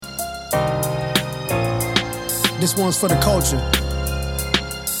This one's for the culture.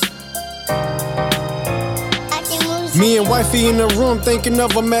 Me and wifey in the room thinking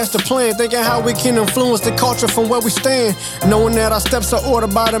of a master plan, thinking how we can influence the culture from where we stand. Knowing that our steps are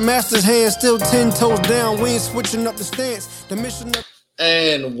ordered by the master's hand, still 10 toes down, we ain't switching up the stance. The mission of...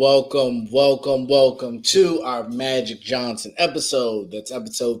 And welcome to our Magic Johnson episode. That's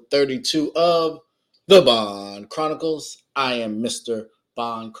episode 32 of The Bond Chronicles. I am Mr.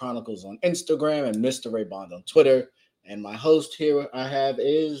 Bond Chronicles on Instagram and Mr. Ray Bond on Twitter. And my host here I have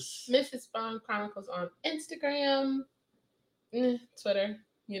is... Mrs. Bond Chronicles on Instagram, Twitter,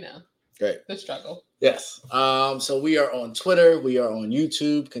 Great. The struggle. Yes. So we are on Twitter. We are on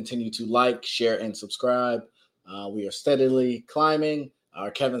YouTube. Continue to like, share, and subscribe. We are steadily climbing. Our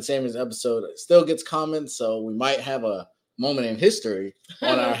Kevin Samuels episode still gets comments, so we might have a moment in history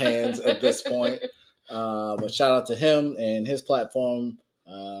on our hands at this point. But shout out to him and his platform.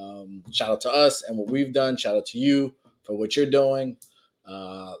 Shout out to us and what we've done. Shout out to you for what you're doing.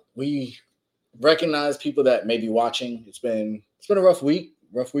 We recognize people that may be watching. It's been a rough week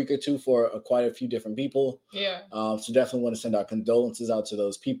or two for quite a few different people. Yeah. So definitely want to send our condolences out to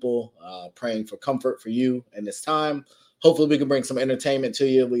those people, praying for comfort for you in this time. Hopefully we can bring some entertainment to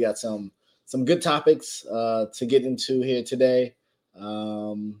you. We got some good topics to get into here today.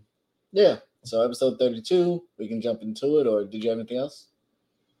 Yeah. So episode 32, we can jump into it, or did you have anything else?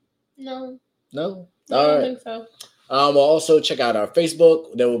 No? I don't think so. We'll also check out our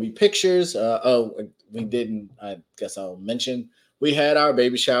Facebook. There will be pictures. We didn't, I guess I'll mention, we had our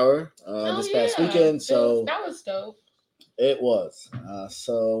baby shower this past weekend. So that was dope. It was.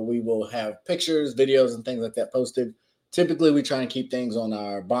 So we will have pictures, videos, and things like that posted. Typically, we try and keep things on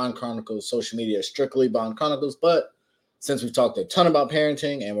our Bond Chronicles social media, strictly Bond Chronicles. But since we've talked a ton about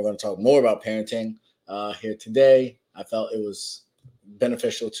parenting, and we're going to talk more about parenting here today, I felt it was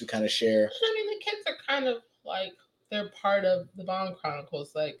beneficial to kind of share. I mean, the kids are kind of like, they're part of the Bond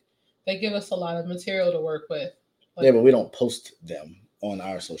Chronicles. Like, they give us a lot of material to work with. Like, yeah, but we don't post them on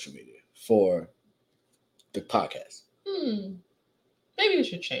our social media for the podcast. Maybe we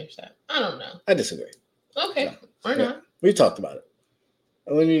should change that. I don't know. I disagree. Okay, or not. We talked about it.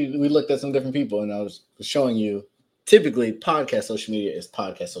 When we looked at some different people, and I was showing you, typically podcast social media is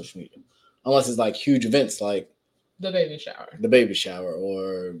podcast social media. Unless it's like huge events like the baby shower,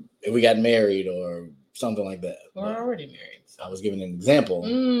 or if we got married or something like that. We're already married. So. I was giving an example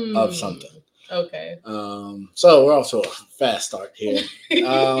of something. Okay. So we're off to a fast start here.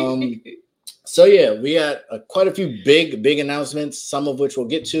 So yeah, we had quite a few big announcements, some of which we'll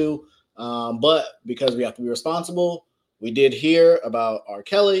get to. But because we have to be responsible, we did hear about R.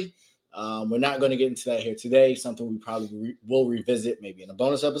 Kelly. We're not going to get into that here today. Something we probably will revisit maybe in a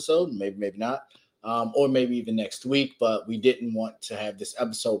bonus episode, maybe not, or maybe even next week. But we didn't want to have this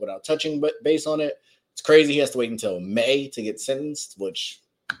episode without touching base on it. It's crazy. He has to wait until May to get sentenced, which,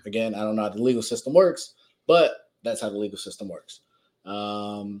 again, I don't know how the legal system works, but that's how the legal system works.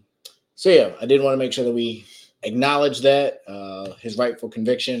 So yeah, I did want to make sure that we acknowledge that his rightful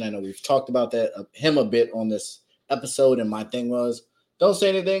conviction. I know we've talked about that him a bit on this episode, and my thing was, don't say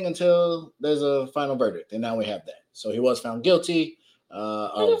anything until there's a final verdict, and now we have that. So he was found guilty.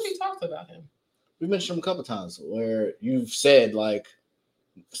 What if we talked about him? We mentioned him a couple times where you've said like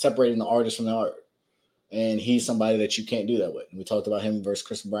separating the artist from the art, and he's somebody that you can't do that with. And we talked about him versus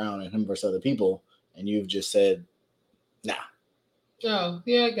Chris Brown and him versus other people, and you've just said, nah. Oh,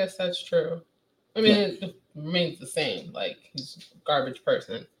 yeah, I guess that's true. I mean, it remains the same. Like, he's a garbage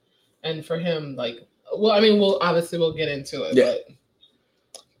person. And for him, like, well, I mean, we'll get into it. Yeah.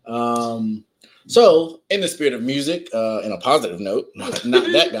 But. So, in the spirit of music, in a positive note, not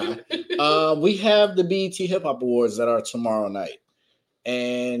that guy, we have the BET Hip Hop Awards that are tomorrow night.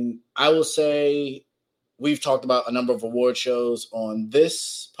 And I will say we've talked about a number of award shows on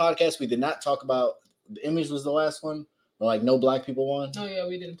this podcast. We did not talk about, the Emmys was the last one. Like no black people won. Oh yeah,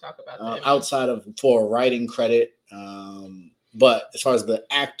 we didn't talk about that. Outside of for writing credit, but as far as the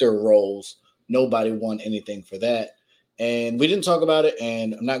actor roles, nobody won anything for that, and we didn't talk about it.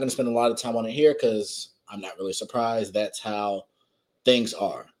 And I'm not going to spend a lot of time on it here because I'm not really surprised. That's how things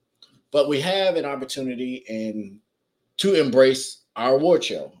are. But we have an opportunity to embrace our award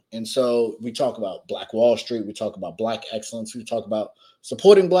show, and so we talk about Black Wall Street, we talk about Black excellence, we talk about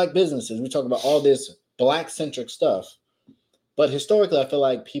supporting Black businesses, we talk about all this Black-centric stuff. But historically, I feel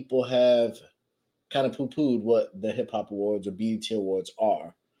like people have kind of poo-pooed what the Hip Hop Awards or BET Awards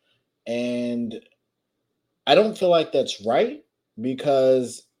are. And I don't feel like that's right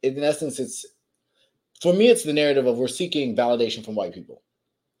because, in essence, for me, it's the narrative of we're seeking validation from white people.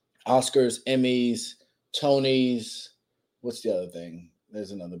 Oscars, Emmys, Tonys, what's the other thing?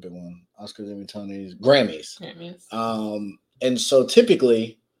 There's another big one. Oscars, Emmy, Tonys, Grammys. Grammys. And so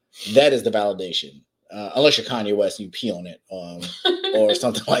typically that is the validation. Unless you're Kanye West and you pee on it or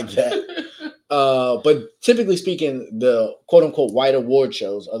something like that. But typically speaking, the quote unquote white award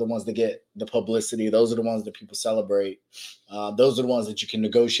shows are the ones that get the publicity. Those are the ones that people celebrate. Those are the ones that you can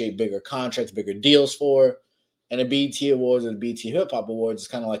negotiate bigger contracts, bigger deals for. And the BET Awards or the BET Hip Hop Awards is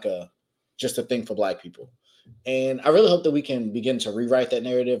kind of like just a thing for Black people. And I really hope that we can begin to rewrite that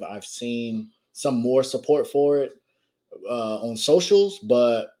narrative. I've seen some more support for it on socials,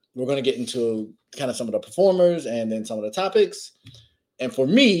 but we're going to get into kind of some of the performers and then some of the topics. And for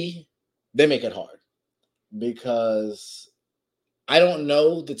me, they make it hard because I don't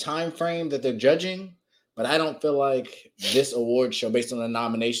know the time frame that they're judging, but I don't feel like this award show, based on the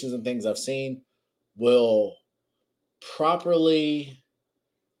nominations and things I've seen, will properly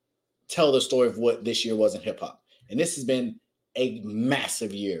tell the story of what this year was in hip hop. And this has been a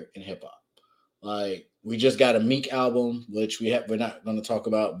massive year in hip hop. Like, we just got a Meek album, which we're not going to talk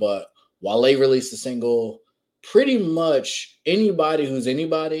about, but Wale released a single. Pretty much anybody who's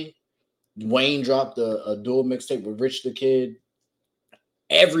anybody. Wayne dropped a dual mixtape with Rich the Kid.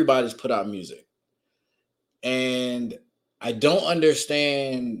 Everybody's put out music. And I don't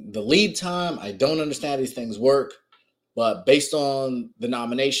understand the lead time. I don't understand how these things work. But based on the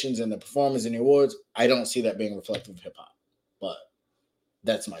nominations and the performance and the awards, I don't see that being reflective of hip hop. But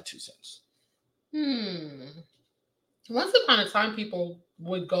that's my 2 cents. Once upon a time, people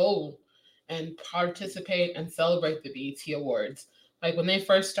would go and participate and celebrate the BET Awards. Like, when they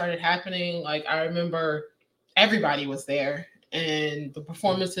first started happening, like, I remember everybody was there and the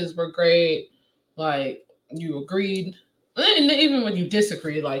performances were great. Like, you agreed. And even when you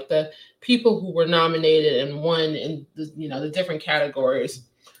disagreed, like, the people who were nominated and won in the different categories,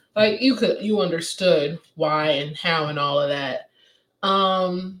 like, you understood why and how and all of that.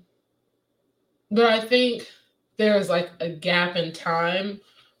 But I think there's like a gap in time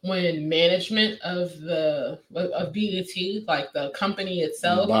when management of BET, like the company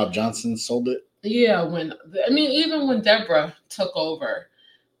itself, Bob Johnson sold it. Yeah, even when Deborah took over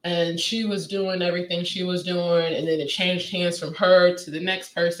and she was doing everything she was doing, and then it changed hands from her to the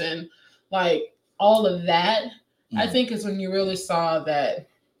next person, like, all of that, I think is when you really saw that,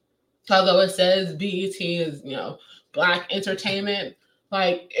 although it says BET is, Black entertainment,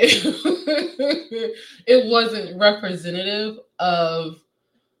 like, it wasn't representative of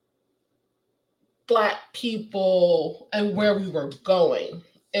Black people and where we were going.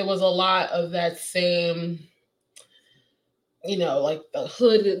 It was a lot of that same, like the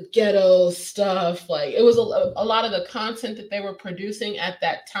hood ghetto stuff. Like, it was a lot of the content that they were producing at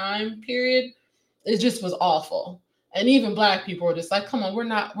that time period. It just was awful. And even Black people were just like, come on, we're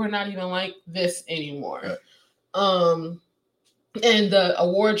not even like this anymore. Right. And the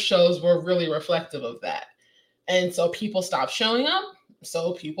award shows were really reflective of that. And so people stopped showing up.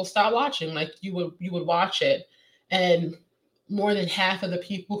 So people stopped watching. Like, you would watch it, and more than half of the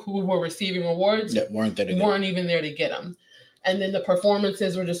people who were receiving awards weren't even there to get them. And then the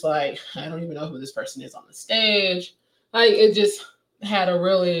performances were just like, I don't even know who this person is on the stage. Like, it just had a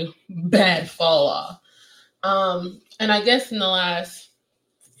really bad fall off. And I guess in the last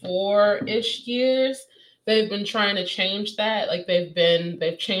 4-ish years, they've been trying to change that. Like,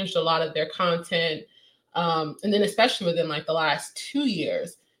 they've changed a lot of their content. And then especially within like the last 2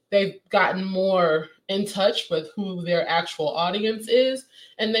 years, they've gotten more in touch with who their actual audience is.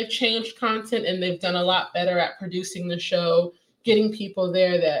 And they've changed content, and they've done a lot better at producing the show, getting people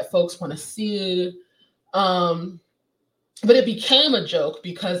there that folks want to see. But it became a joke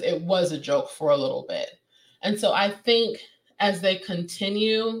because it was a joke for a little bit. And so I think as they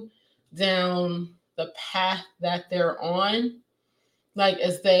continue down the path that they're on, like,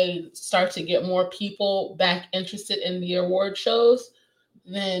 as they start to get more people back interested in the award shows,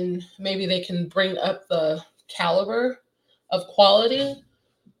 then maybe they can bring up the caliber of quality.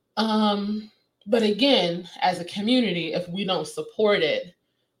 But again, as a community, if we don't support it,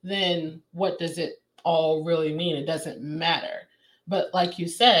 then what does it all really mean? It doesn't matter. But like you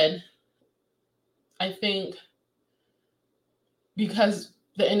said, I think because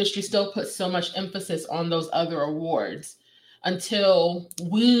the industry still puts so much emphasis on those other awards, until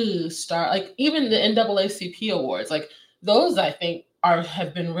we start, like, even the NAACP awards, like, those I think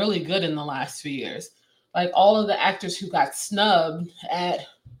have been really good in the last few years. Like, all of the actors who got snubbed at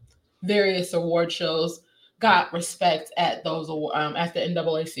various award shows got respect at those at the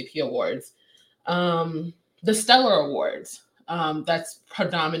NAACP awards. The Stellar Awards, that's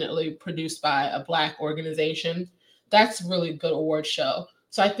predominantly produced by a Black organization. That's a really good award show.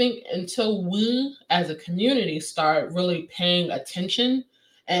 So I think until we as a community start really paying attention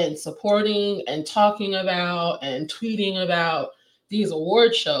and supporting and talking about and tweeting about these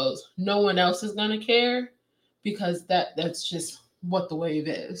award shows, no one else is going to care, because that's just what the wave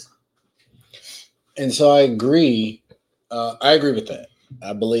is. And so I agree. I agree with that.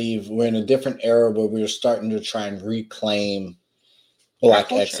 I believe we're in a different era where we're starting to try and reclaim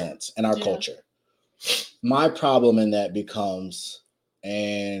Black excellence in our culture. My problem in that becomes,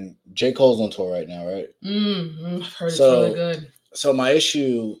 and J. Cole's on tour right now, right? I've heard it's really good. So my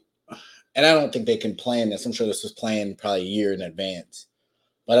issue, and I don't think they can plan this. I'm sure this was planned probably a year in advance.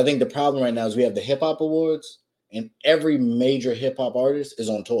 But I think the problem right now is we have the Hip Hop Awards, and every major hip hop artist is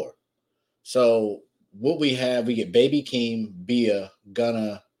on tour. So what we get Baby Keem, Bia,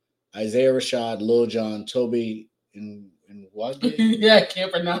 Gunna, Isaiah Rashad, Lil Jon, Toby, and what? Yeah, I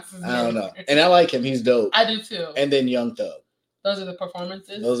can't pronounce his name. I don't know. And I like him. He's dope. I do too. And then Young Thug. Those are the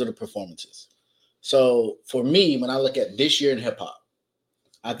performances? Those are the performances. So for me, when I look at this year in hip hop,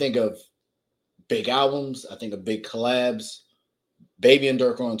 I think of big albums. I think of big collabs. Baby and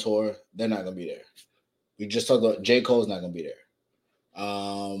Durk are on tour. They're not going to be there. We just talked about J. Cole's not going to be there.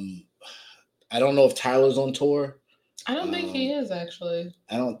 I don't know if Tyler's on tour. I don't think he is, actually.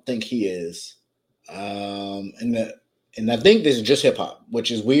 I don't think he is. And I think this is just hip hop,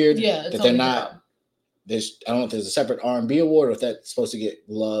 which is weird. Yeah, that they're not. I don't know if there's a separate R&B award or if that's supposed to get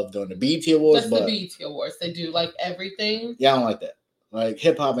loved on the BET Awards. That's the BET Awards. They do like everything. Yeah, I don't like that. Like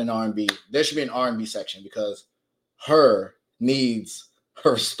hip hop and R&B, there should be an R&B section because her needs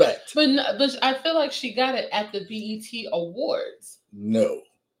her respect. But I feel like she got it at the BET Awards. No.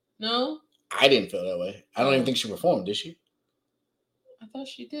 I didn't feel that way. I don't even think she performed, did she? I thought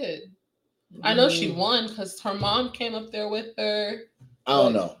she did. I know she won because her mom came up there with her. I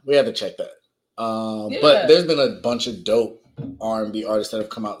don't know. We have to check that. But there's been a bunch of dope R&B artists that have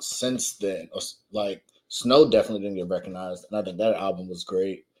come out since then. Like Snow definitely didn't get recognized, and I think that album was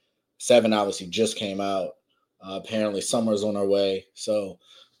great. Seven obviously just came out. Apparently Summer's on her way, so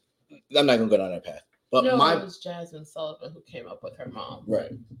I'm not gonna go down that path. But it was Jasmine Sullivan who came up with her mom.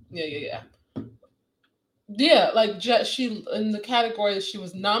 Right. Yeah. Yeah, like she in the category that she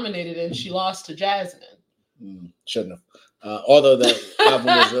was nominated in, she lost to Jasmine. Shouldn't have. Although that album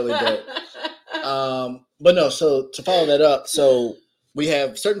was really dope. But no, so to follow that up, so we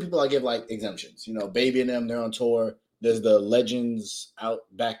have certain people I give like exemptions. You know, Baby and them, they're on tour. There's the Legends Out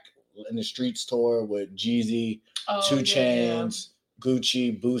Back in the Streets tour with Jeezy, 2 Chainz,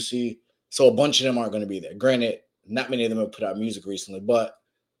 Gucci, Boosie. So a bunch of them aren't going to be there. Granted, not many of them have put out music recently, but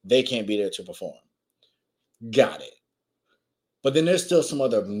they can't be there to perform. Got it. But then there's still some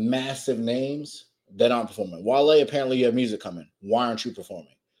other massive names that aren't performing. Wale, apparently you have music coming. Why aren't you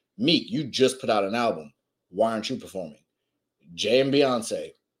performing? Meek, you just put out an album. Why aren't you performing? Jay and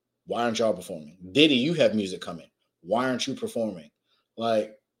Beyonce, why aren't y'all performing? Diddy, you have music coming. Why aren't you performing?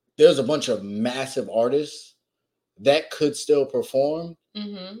 Like, there's a bunch of massive artists that could still perform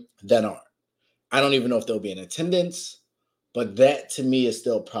that aren't. I don't even know if they'll be in attendance, but that to me is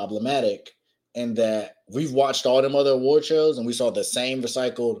still problematic. And that we've watched all them other award shows and we saw the same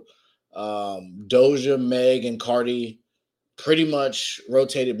recycled Doja, Meg, and Cardi pretty much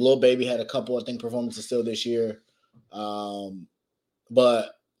rotated. Lil Baby had a couple, I think, performances still this year. But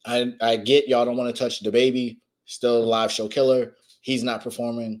I get y'all don't want to touch the baby. Still a live show killer. He's not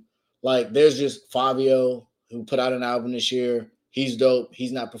performing. Like, there's just Fabio, who put out an album this year. He's dope.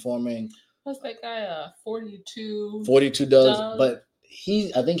 He's not performing. What's that guy? 42. 42 does, but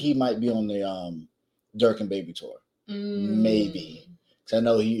I think he might be on the Durk and Baby tour. Maybe. Because I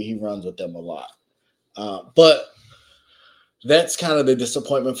know he runs with them a lot. But that's kind of the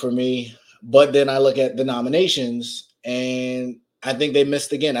disappointment for me. But then I look at the nominations and I think they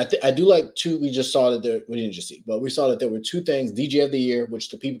missed again. I do like two. We just saw that we didn't just see, but we saw that there were two things: DJ of the Year, which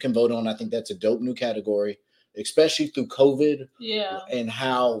the people can vote on. I think that's a dope new category, especially through COVID. Yeah. And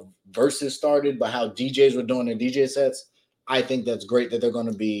how Versus started, but how DJs were doing their DJ sets. I think that's great that they're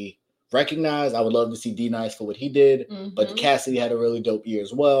going to be recognized. I would love to see D-Nice for what he did, but Cassidy had a really dope year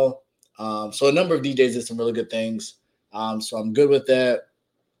as well. So a number of DJs did some really good things. So I'm good with that.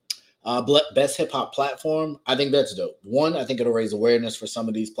 Best hip hop platform. I think that's dope. One, I think it'll raise awareness for some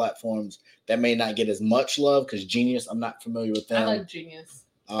of these platforms that may not get as much love because Genius, I'm not familiar with them. I like Genius.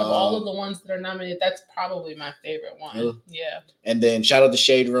 Of all of the ones that are nominated, that's probably my favorite one. Really? Yeah. And then shout out to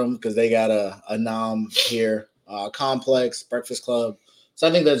Shade Room because they got a nom here. Complex, Breakfast Club. So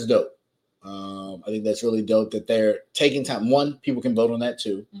I think that's dope. I think that's really dope that they're taking time. One, people can vote on that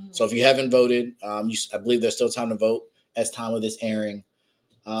too. So if you haven't voted, I believe there's still time to vote as time of this airing.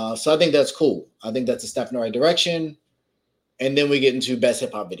 So I think that's cool. I think that's a step in the right direction. And then we get into best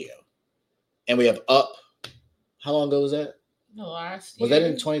hip hop video. And we have Up. How long ago was that? The last year. Was that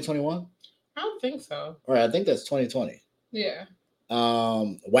in 2021? I don't think so. All right, I think that's 2020. Yeah.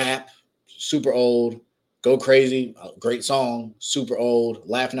 WAP, super old. Go Crazy, great song, super old.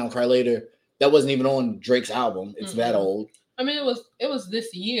 Laugh Now, Cry Later. That wasn't even on Drake's album. It's that old. I mean, it was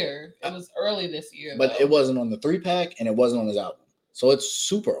this year. It was early this year. But it wasn't on the 3-pack and it wasn't on his album. So it's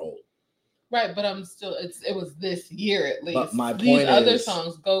super old. Right, but I'm still it was this year at least. But my point These other is,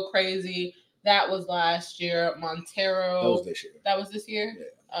 songs, Go Crazy, that was last year. Montero. That was this year. That was this year? Yeah.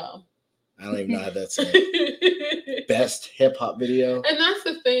 Oh. I don't even know how that's best hip hop video. And that's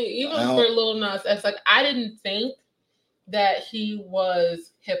the thing, even for Lil Nas X, like I didn't think that he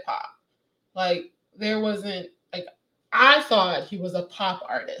was hip hop. Like there wasn't like I thought he was a pop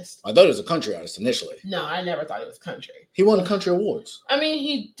artist. I thought he was a country artist initially. No, I never thought he was country. He won country awards. I mean,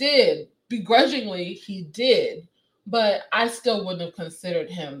 he did. Begrudgingly, he did. But I still wouldn't have considered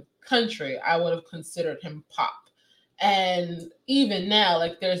him country. I would have considered him pop. And even now,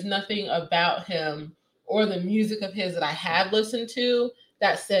 like there's nothing about him or the music of his that I have listened to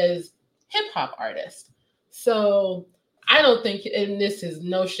that says hip hop artist. So I don't think, and this is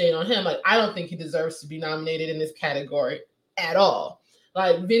no shade on him, like I don't think he deserves to be nominated in this category at all.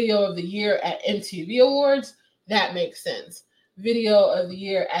 Like video of the year at MTV Awards, that makes sense. Video of the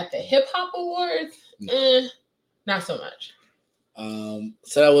year at the Hip Hop Awards, not so much.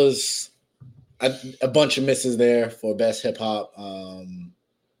 So that was a bunch of misses there for best hip hop. And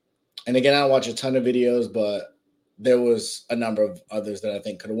again, I don't watch a ton of videos, but there was a number of others that I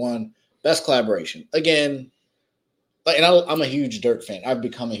think could have won. Best collaboration. Again, like, and I'm a huge Durk fan. I've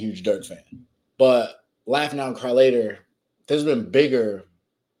become a huge Durk fan. But Laugh Now, Cry Later, there's been bigger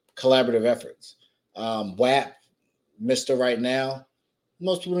collaborative efforts. WAP, Mr. Right Now,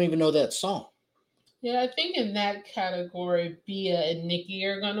 most people don't even know that song. Yeah, I think in that category, Bia and Nicki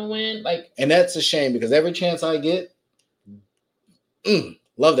are gonna win. And that's a shame because every chance I get,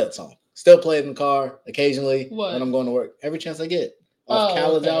 love that song. Still play it in the car occasionally when I'm going to work. Every chance I get off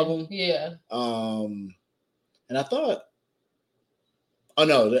Khaled's album. Yeah. And I thought,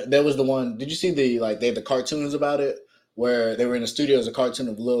 there was the one. Did you see they had the cartoons about it where they were in the studio as a cartoon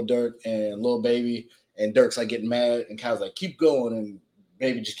of Lil Durk and Lil Baby, and Durk's like getting mad and Khaled's like, keep going, and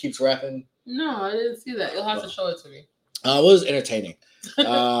Baby just keeps rapping. No, I didn't see that. You'll have to show it to me. It was entertaining.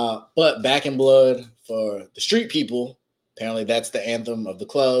 But Back in Blood for the street people, apparently that's the anthem of the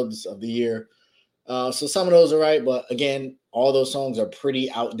clubs of the year. So some of those are right, but again, all those songs are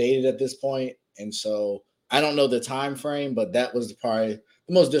pretty outdated at this point. And so I don't know the time frame, but that was probably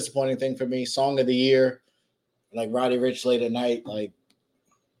the most disappointing thing for me. Song of the year, like Roddy Ricch, Late at Night, like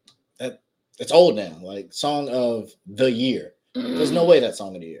that. It's old now. Like song of the year. There's no way that's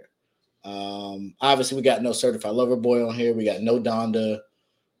song of the year. Obviously we got no Certified Lover Boy on here. We got no Donda.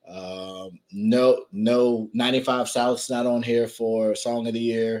 No 95 South's not on here for song of the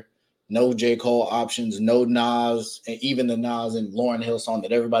year. No J. Cole options, no Nas, and even the Nas and Lauryn Hill song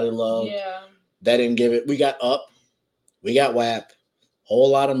that everybody loved. Yeah. That didn't give it. We got Up. We got WAP. Whole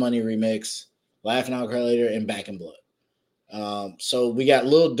Lot of Money remix. Laugh Now, Cry Later, and Back in Blood. So we got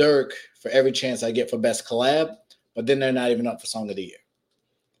Lil Durk for every chance I get for best collab, but then they're not even up for song of the year.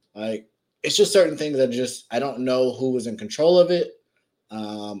 Like, it's just certain things that I don't know who was in control of it.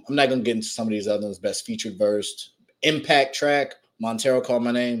 I'm not going to get into some of these other ones. Best featured verse, impact track, Montero Called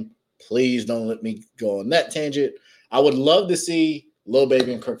My Name. Please don't let me go on that tangent. I would love to see Lil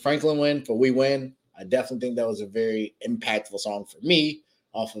Baby and Kirk Franklin win for We Win. I definitely think that was a very impactful song for me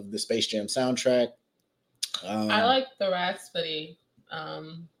off of the Space Jam soundtrack. I like the Rapsody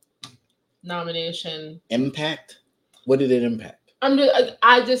nomination. Impact? What did it impact?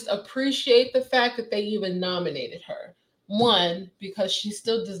 I just appreciate the fact that they even nominated her. One, because she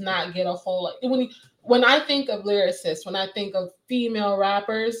still does not get a whole lot. When I think of lyricists, when I think of female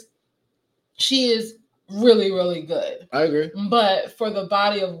rappers, she is really, really good. I agree. But for the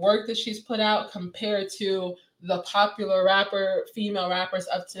body of work that she's put out compared to the popular female rappers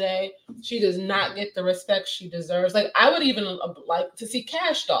of today, she does not get the respect she deserves. Like, I would even like to see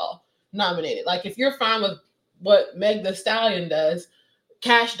Cash Doll nominated. Like, if you're fine with what Meg Thee Stallion does,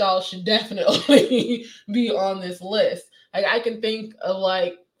 Cash Doll should definitely be on this list. Like, I can think of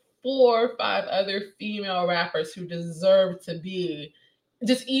like 4 or 5 other female rappers who deserve to be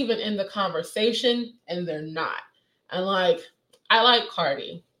just even in the conversation, and they're not. And like, I like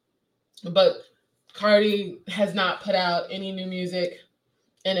Cardi, but Cardi has not put out any new music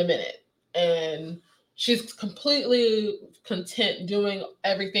in a minute, and she's completely content doing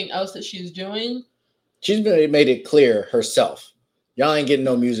everything else that she's doing. She's made it clear herself. Y'all ain't getting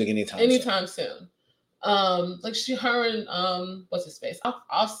no music anytime soon. Like her and what's his face?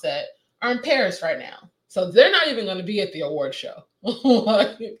 Offset are in Paris right now. So they're not even going to be at the award show.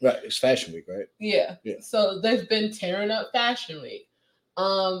 Right. It's Fashion Week, right? Yeah. So they've been tearing up Fashion Week.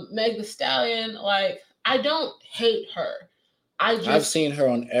 Meg Thee Stallion, like, I don't hate her. I've seen her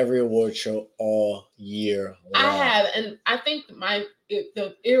on every award show all year long. I have, and I think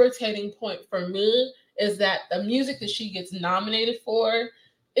the irritating point for me is that the music that she gets nominated for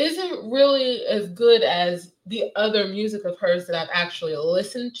isn't really as good as the other music of hers that I've actually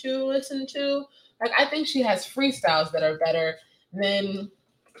listened to. Like, I think she has freestyles that are better than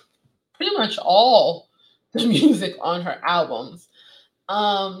pretty much all the music on her albums.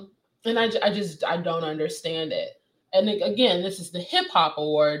 And I don't understand it. And again, this is the hip hop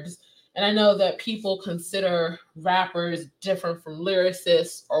awards. And I know that people consider rappers different from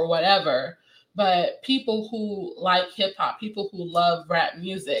lyricists or whatever, but people who like hip hop, people who love rap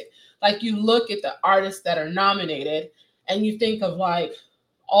music, like, you look at the artists that are nominated and you think of like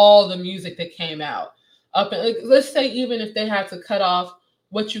all the music that came out up. And, like, let's say even if they had to cut off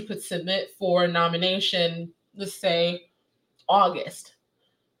what you could submit for nomination, let's say August.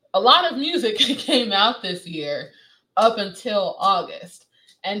 A lot of music came out this year up until August.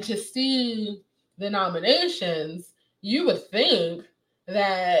 And to see the nominations, you would think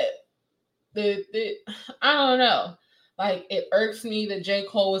that I don't know. Like, it irks me that J.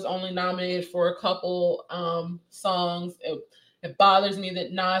 Cole was only nominated for a couple songs. It bothers me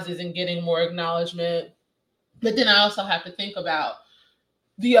that Nas isn't getting more acknowledgement. But then I also have to think about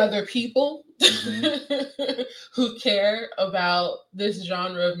the other people who care about this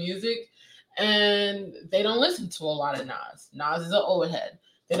genre of music, and they don't listen to a lot of Nas. Nas is an old head.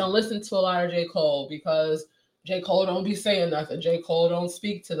 They don't listen to a lot of J. Cole because J. Cole don't be saying nothing. J. Cole don't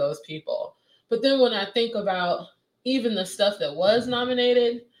speak to those people. But then when I think about even the stuff that was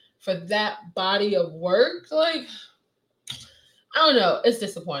nominated for that body of work, like, I don't know, it's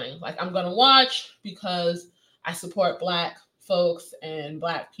disappointing. Like, I'm gonna watch because I support Black folks and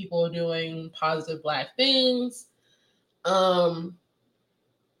Black people doing positive Black things. And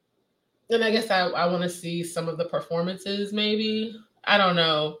I guess I want to see some of the performances, maybe. I don't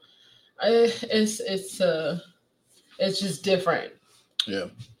know. It's just different. Yeah.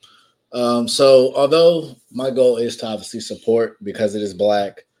 So although my goal is to obviously support because it is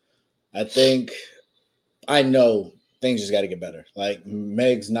Black, I know things just got to get better. Like,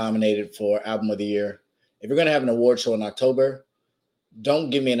 Meg's nominated for Album of the Year. If you're going to have an award show in October, don't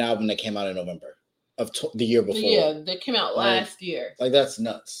give me an album that came out in November of the year before. Yeah, that came out last year. Like, that's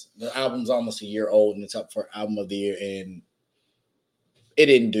nuts. The album's almost a year old and it's up for Album of the Year, and it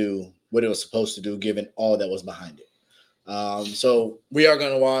didn't do what it was supposed to do given all that was behind it. So we are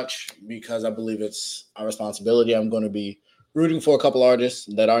going to watch because I believe it's our responsibility. I'm going to be rooting for a couple artists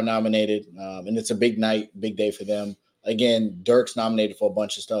that are nominated, and it's a big night, big day for them. Again, Dirk's nominated for a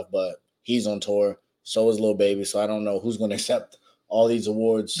bunch of stuff, but he's on tour. So is Lil Baby. So I don't know who's going to accept all these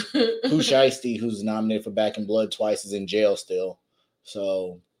awards. Pooh Shiesty, who's nominated for Back in Blood twice, is in jail still.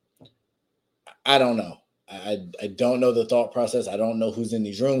 So I don't know. I don't know the thought process. I don't know who's in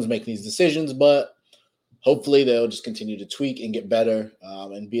these rooms making these decisions, but hopefully they'll just continue to tweak and get better,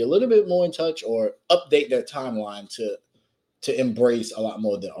 and be a little bit more in touch or update their timeline to embrace a lot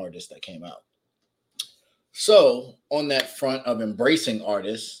more of the artists that came out. So on that front of embracing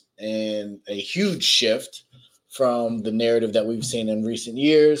artists and a huge shift from the narrative that we've seen in recent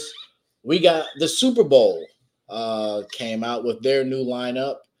years, we got the Super Bowl came out with their new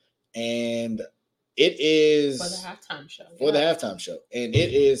lineup, and it is for the halftime show. The halftime show, and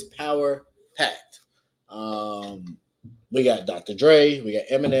it is power packed. We got Dr. Dre, we got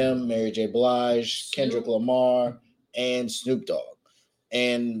Eminem, Mary J. Blige, Kendrick Lamar, and Snoop Dogg.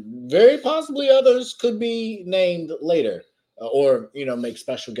 And very possibly others could be named later, or, make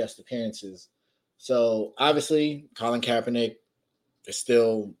special guest appearances. So obviously Colin Kaepernick is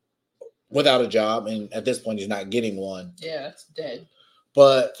still without a job, and at this point he's not getting one. Yeah, it's dead.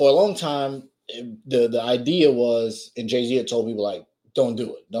 But for a long time, the idea was, and Jay-Z had told people, like, don't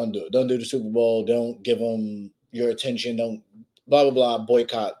do it. Don't do it. Don't do the Super Bowl. Don't give them your attention. Don't blah, blah, blah,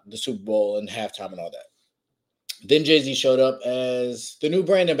 boycott the Super Bowl and halftime and all that. Then Jay-Z showed up as the new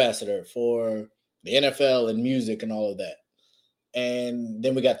brand ambassador for the NFL and music and all of that. And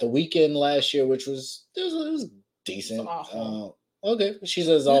then we got The Weeknd last year, which was decent. Okay, she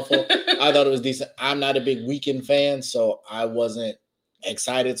says awful. I thought it was decent. I'm not a big Weeknd fan, so I wasn't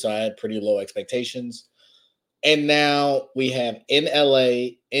excited. So I had pretty low expectations. And now we have in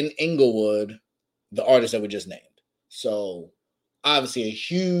LA, in Inglewood, the artist that we just named. So obviously a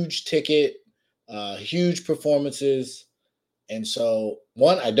huge ticket, huge performances, And so,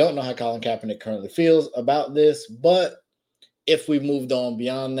 one, I don't know how Colin Kaepernick currently feels about this, but if we moved on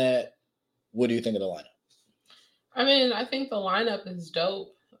beyond that, what do you think of the lineup? I mean, I think the lineup is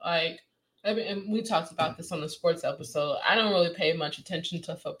dope. Like, I mean, and we talked about this on the sports episode. I don't really pay much attention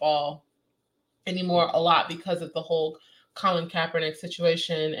to football anymore a lot because of the whole Colin Kaepernick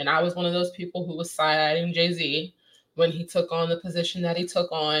situation. And I was one of those people who was side-eyeing Jay-Z when he took on the position that he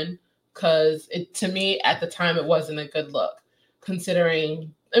took on, because to me, at the time, it wasn't a good look.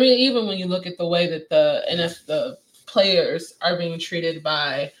 Considering, I mean, even when you look at the way that the players are being treated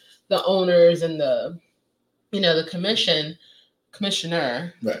by the owners and the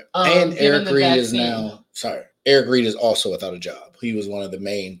commissioner. Right. And Eric Reid is Eric Reid is also without a job. He was one of the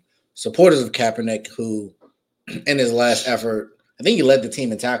main supporters of Kaepernick, who in his last effort, I think he led the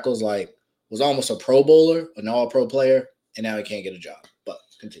team in tackles, like was almost a Pro Bowler, an all-pro player, and now he can't get a job. But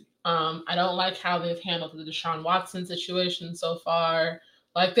continue. I don't like how they've handled the Deshaun Watson situation so far.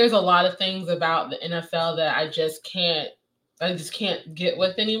 Like, there's a lot of things about the NFL that I just can't get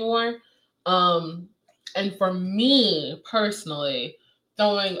with anymore. And for me personally,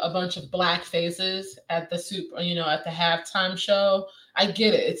 throwing a bunch of black faces at the at the halftime show, I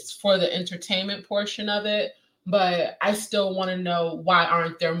get it. It's for the entertainment portion of it, but I still want to know, why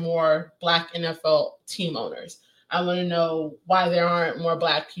aren't there more black NFL team owners? I want to know why there aren't more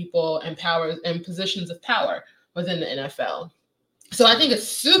black people in positions of power within the NFL. So I think it's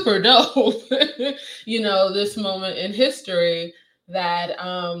super dope, this moment in history that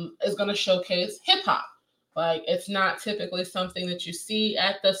is going to showcase hip hop. Like, it's not typically something that you see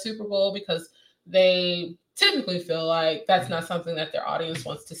at the Super Bowl because they typically feel like that's not something that their audience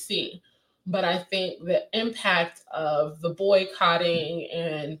wants to see. But I think the impact of the boycotting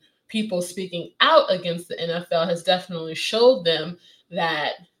and people speaking out against the NFL has definitely showed them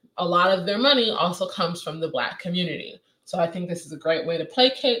that a lot of their money also comes from the black community. So I think this is a great way to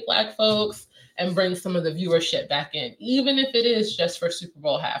placate black folks and bring some of the viewership back in, even if it is just for Super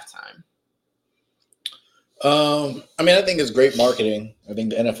Bowl halftime. I mean, I think it's great marketing. I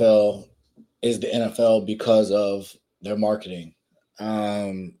think the NFL is the NFL because of their marketing.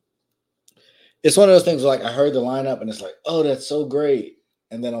 It's one of those things where, like, I heard the lineup and it's like, oh, that's so great.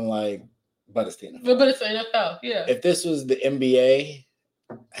 And then I'm like, but it's the NFL. But it's the NFL, yeah. If this was the NBA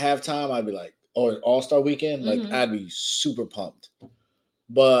halftime, I'd be like, or All-Star weekend, like, I'd be super pumped.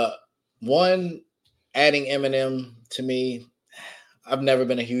 But one, adding Eminem to me, I've never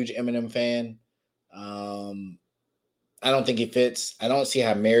been a huge Eminem fan. I don't think he fits. I don't see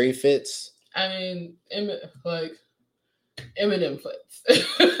how Mary fits. I mean, Eminem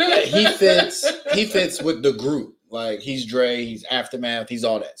fits. He fits with the group. Like, he's Dre, he's Aftermath, he's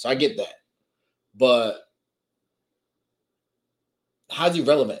all that. So I get that. But how's he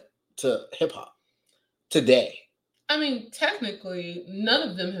relevant to hip hop today? I mean, technically, none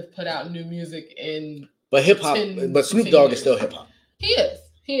of them have put out new music in. But hip hop. But Snoop Dogg is still hip hop. He is.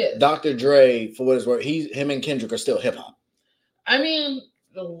 Dr. Dre, for what it's worth, him and Kendrick are still hip hop. I mean,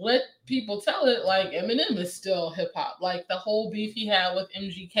 let people tell it, like, Eminem is still hip hop. Like, the whole beef he had with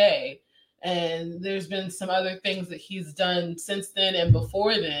MGK, and there's been some other things that he's done since then and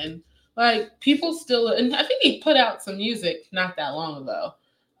before then. Like, people still, and I think he put out some music not that long ago.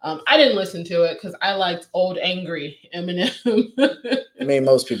 I didn't listen to it because I liked old angry Eminem. I mean,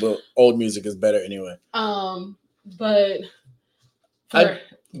 most people, old music is better anyway. But for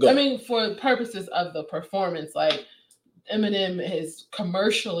purposes of the performance, like, Eminem is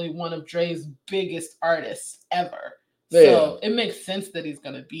commercially one of Dre's biggest artists ever. Yeah. So it makes sense that he's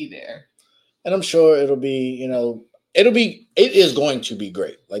going to be there. And I'm sure it is going to be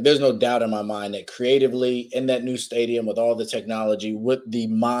great. Like, there's no doubt in my mind that creatively in that new stadium with all the technology, with the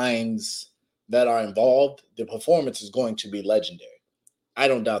minds that are involved, the performance is going to be legendary. I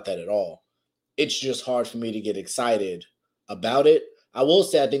don't doubt that at all. It's just hard for me to get excited about it. I will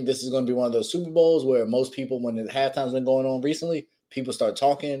say I think this is going to be one of those Super Bowls where most people, when the halftime's been going on recently, people start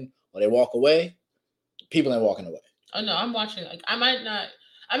talking or they walk away. People ain't walking away. Oh, no, I'm watching. Like, I might not.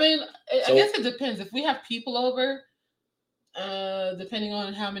 I mean, I guess it depends. If we have people over, depending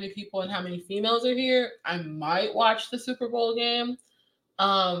on how many people and how many females are here, I might watch the Super Bowl game.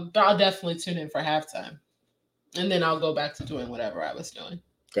 But I'll definitely tune in for halftime. And then I'll go back to doing whatever I was doing.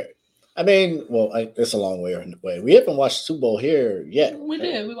 Great. I mean, it's a long way away. We haven't watched Super Bowl here yet. We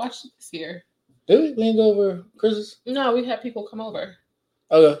did. We watched it this year. Did we? We didn't go over Christmas? No, we had people come over.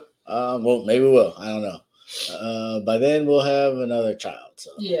 Okay. Well, maybe we will. I don't know. By then, we'll have another child.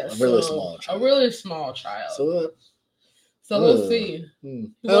 So yeah. A really small child. A really small child. So we'll see. I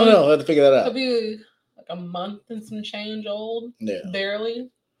don't know. I'll have to figure that out. He'll be like a month and some change old. Yeah. Barely.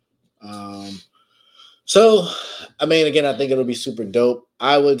 So, I mean, again, I think it'll be super dope.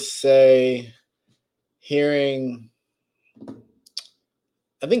 I would say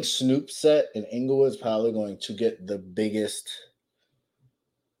I think Snoop's set in Inglewood is probably going to get the biggest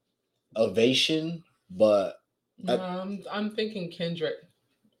ovation, but I'm thinking Kendrick.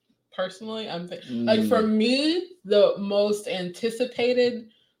 Personally, like for me, the most anticipated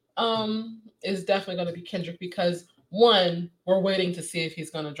is definitely going to be Kendrick because one, we're waiting to see if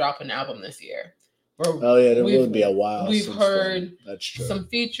he's going to drop an album this year. There will be a while. We've heard some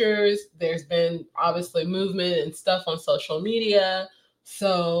features. There's been obviously movement and stuff on social media.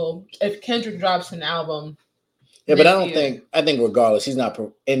 So if Kendrick drops an album, but I think regardless, he's not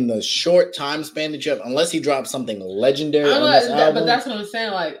in the short time span that you have, unless he drops something legendary on this album. But that's what I'm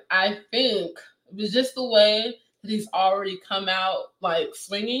saying. Like, I think it's just the way that he's already come out, like,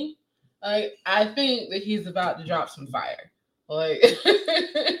 swinging. Like, I think that he's about to drop some fire. Like,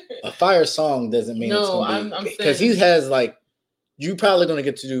 a fire song doesn't mean it's going to be. Because he has, like, you're probably going to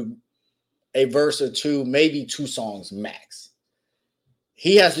get to do a verse or two, maybe 2 songs max.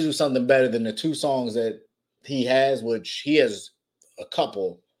 He has to do something better than the 2 songs that he has, which he has a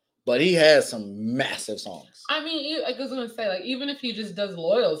couple, but he has some massive songs. I mean, I was gonna say, like, even if he just does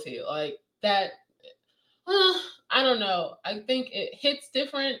Loyalty, like that, I don't know. I think it hits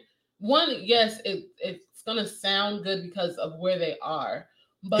different. One, yes, it's gonna sound good because of where they are,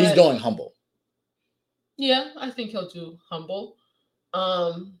 but he's doing Humble. Yeah, I think he'll do Humble.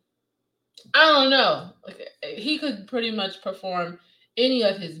 I don't know. Like, he could pretty much perform any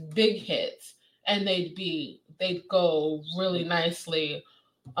of his big hits, and they'd go really nicely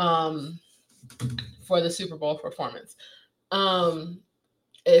for the Super Bowl performance.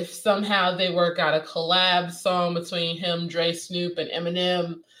 If somehow they work out a collab song between him, Dre, Snoop, and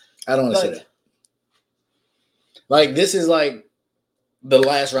Eminem, I don't want to say that. Like, this is like the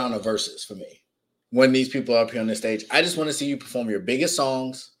last round of verses for me. When these people are up here on the stage, I just want to see you perform your biggest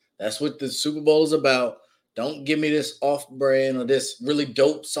songs. That's what the Super Bowl is about. Don't give me this off-brand or this really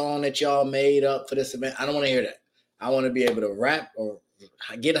dope song that y'all made up for this event. I don't want to hear that. I want to be able to rap or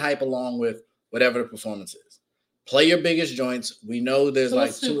get hype along with whatever the performance is. Play your biggest joints. We know there's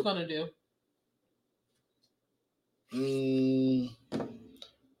what's Snoop gonna do?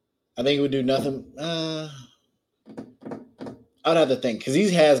 I think he would do nothing. I'd have to think because he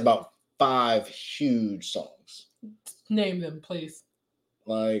has about 5 huge songs. Name them, please.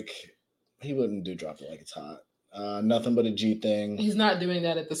 Like, he wouldn't do Drop It Like It's Hot. Nothing But a G Thing. He's not doing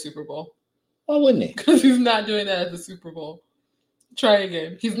that at the Super Bowl. Why wouldn't he? Because he's not doing that at the Super Bowl. Try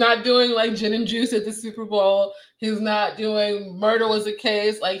again. He's not doing like Gin and Juice at the Super Bowl. He's not doing Murder Was a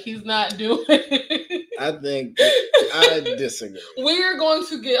Case. Like, he's not doing. I think I disagree. We're going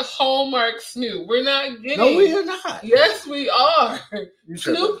to get Hallmark Snoop. We're not getting. No, we are not. Yes, we are.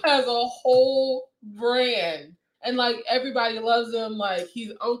 Snoop has a whole brand. And like, everybody loves him. Like,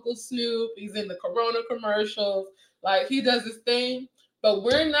 he's Uncle Snoop. He's in the Corona commercials. Like, he does his thing. But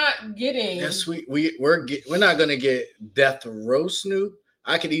we're not getting. Yes, we're not gonna get Death Row Snoop.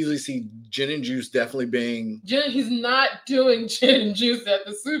 I could easily see Gin and Juice definitely being. He's not doing Gin and Juice at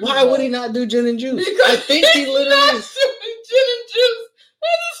the Super Bowl. Why would he not do Gin and Juice? Because I think he literally not doing Gin and Juice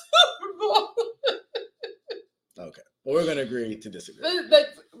at the Super Bowl. Okay, well, we're gonna agree to disagree.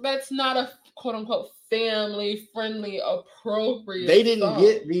 That's not a quote unquote family friendly appropriate. They didn't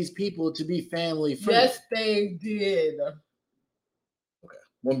get these people to be family friendly. Yes, they did.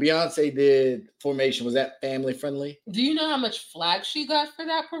 When Beyonce did Formation, was that family friendly? Do you know how much flack she got for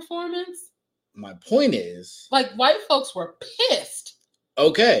that performance? My point is, like, white folks were pissed.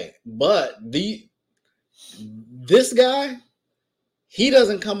 Okay, but this guy, he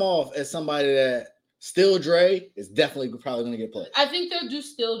doesn't come off as somebody that Still Dre is definitely probably going to get played. I think they'll do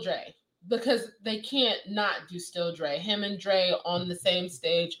Still Dre because they can't not do Still Dre. Him and Dre on the same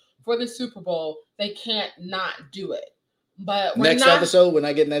stage for the Super Bowl, they can't not do it. But next episode, we're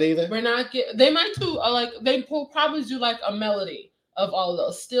not getting that either. We're not getting. They might do they will probably do like a melody of all of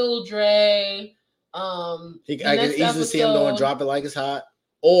those. Still Dre. I can easily see him doing Drop It Like It's Hot,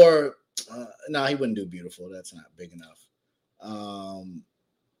 or no, he wouldn't do Beautiful. That's not big enough.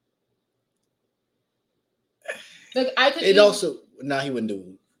 He wouldn't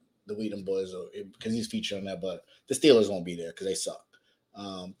do the Weedham Boys because he's featured on that. But the Steelers won't be there because they suck.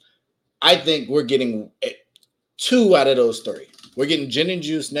 I think we're getting 2 out of those 3. We're getting Gin and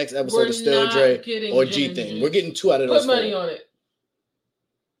Juice next episode of Still Dre or G Thing. We're getting 2 out of those. Put money on it.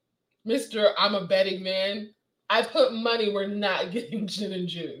 Mr. I'm a betting man. I put money we're not getting Gin and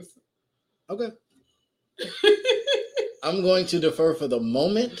Juice. Okay. I'm going to defer for the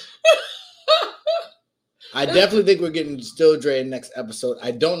moment. I definitely think we're getting Still Dre next episode. I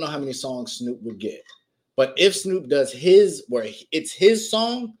don't know how many songs Snoop would get. But if Snoop does his, where it's his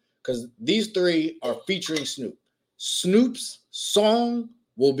song, because these three are featuring Snoop. Snoop's song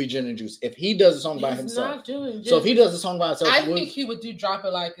will be Gin and Juice. If he does a song by himself. Not doing so if he does a song by himself. I think he would do Drop It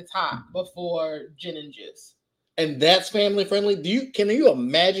Like It's Hot before Gin and Juice. And that's family friendly. Can you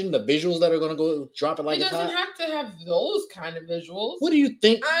imagine the visuals that are going to go Drop It Like It's Hot? He doesn't have to have those kind of visuals. What do you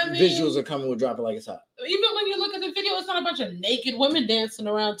think visuals are coming with Drop It Like It's Hot? Even when you look at the video, it's not a bunch of naked women dancing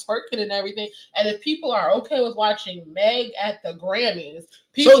around, twerking and everything. And if people are okay with watching Meg at the Grammys,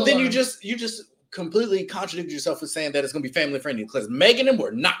 so then you just completely contradict yourself with saying that it's going to be family friendly, because Meg and them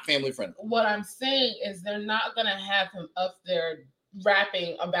were not family friendly. What I'm saying is they're not going to have him up there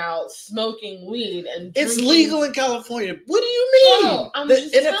rapping about smoking weed and drinking. It's legal in California. What do you mean? No, the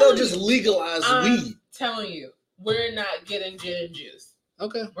NFL just legalized weed. I'm telling you, we're not getting Gin and Juice.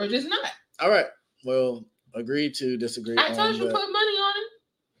 Okay. We're just not. All right. Well, agree to disagree. I told you to put money on it.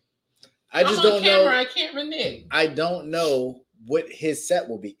 I just don't know. I can't renege. I don't know what his set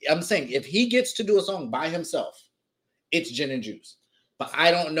will be. I'm saying if he gets to do a song by himself, it's Gin and Juice. But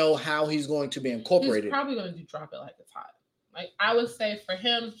I don't know how he's going to be incorporated. He's probably going to do Drop It Like It's Hot. Like, I would say for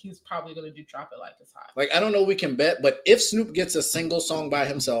him, he's probably going to do Drop It Like It's Hot. Like, I don't know, we can bet, but if Snoop gets a single song by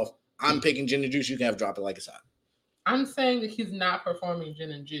himself, I'm picking Gin and Juice. You can have Drop It Like It's Hot. I'm saying that he's not performing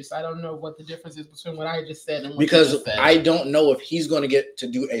Gin and Juice. I don't know what the difference is between what I just said and what because you just said. I don't know if he's going to get to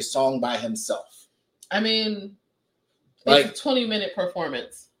do a song by himself. I mean, like, it's a 20-minute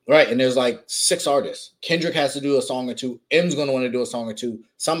performance. Right, and there's like 6 artists. Kendrick has to do a song or two. M's going to want to do a song or two.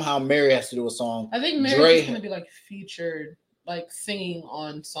 Somehow Mary has to do a song. I think Mary's going to be like featured, like singing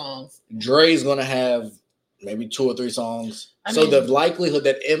on songs. Dre's going to have maybe 2 or 3 songs. So the likelihood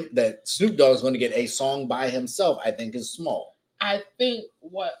that Snoop Dogg is going to get a song by himself, I think, is small. I think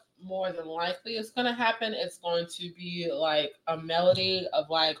what more than likely is going to happen, it's going to be like a melody of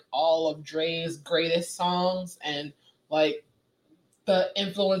like all of Dre's greatest songs and like the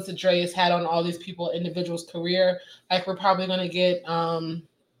influence that Dre has had on all these people, individuals' career. Like, we're probably going to get,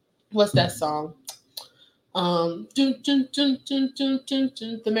 what's that song? The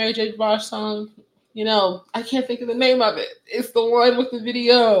Mary J. Blige song. You know, I can't think of the name of it. It's the one with the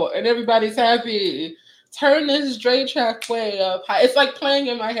video and everybody's happy. Turn this Dre track way up high. It's like playing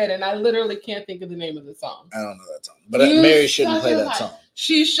in my head and I literally can't think of the name of the song. I don't know that song. But Mary shouldn't play that song.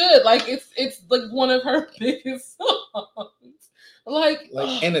 She should. Like, it's like one of her biggest songs. Like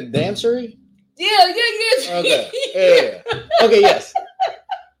in a dancery? Yeah. Okay. Yeah. Okay, yes.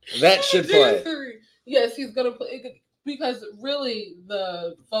 That should play. Yes, he's gonna play because really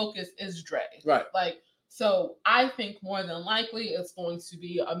the focus is Dre. Right. Like, so I think more than likely it's going to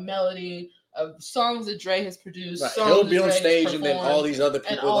be a melody of songs that Dre has produced. Right. He'll be on stage and then all these other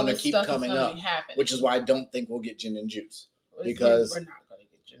people are gonna keep coming up. Which is why I don't think we'll get Gin and Juice. Because we're not gonna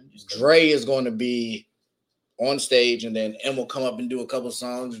get Gin and Juice. Dre is going to be on stage and then M will come up and do a couple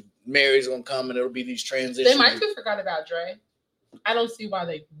songs. Mary's gonna come and it'll be these transitions. They might have forgot about Dre. I don't see why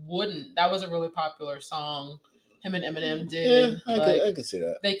they wouldn't. That was a really popular song him and Eminem did. Yeah, I can see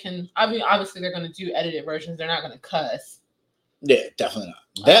that. They can. I mean, obviously they're gonna do edited versions. They're not gonna cuss. Yeah, definitely not.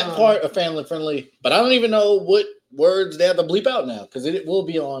 That part of family friendly, but I don't even know what words they have to bleep out now because it will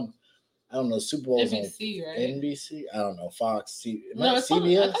be on. I don't know, Super Bowl. NBC, right? NBC. I don't know, Fox. No, it's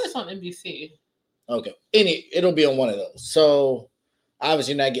CBS. I thought it's on NBC. Okay. It'll be on one of those. So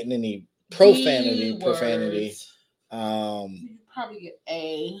obviously not getting any profanity. You probably get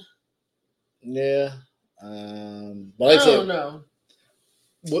A. Yeah. But like I said, know.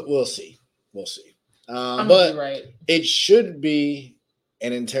 We'll see. But right. It should be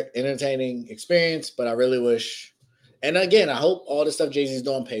an entertaining experience, but I really wish, and again, I hope all the stuff Jay-Z's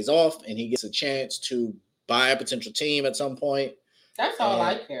doing pays off and he gets a chance to buy a potential team at some point. That's all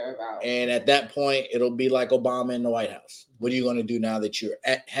I care about. And at that point, it'll be like Obama in the White House. What are you going to do now that you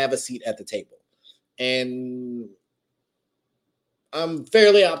have a seat at the table? And I'm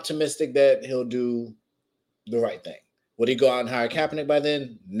fairly optimistic that he'll do the right thing. Would he go out and hire Kaepernick by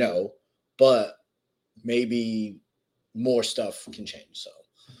then? No. But maybe more stuff can change. So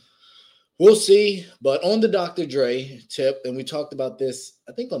we'll see. But on the Dr. Dre tip, and we talked about this,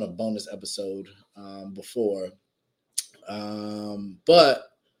 I think, on a bonus episode before. But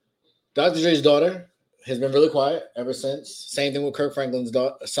Dr. Dre's daughter has been really quiet ever since. Same thing with Kirk Franklin's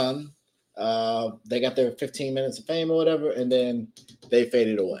son. They got their 15 minutes of fame or whatever, and then they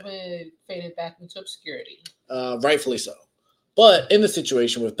faded away. Faded back into obscurity. Rightfully so. But in the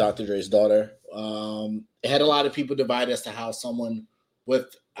situation with Dr. Dre's daughter, it had a lot of people divided as to how someone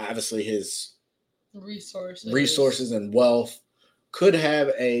with obviously his resources and wealth could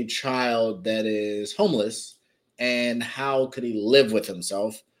have a child that is homeless, and how could he live with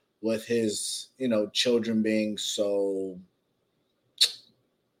himself with his, children being so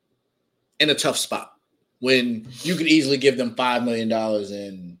in a tough spot when you could easily give them $5 million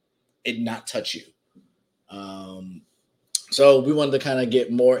and it not touch you. So we wanted to kind of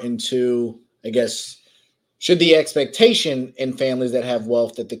get more into, I guess, should the expectation in families that have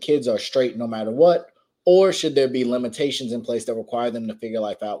wealth that the kids are straight no matter what, or should there be limitations in place that require them to figure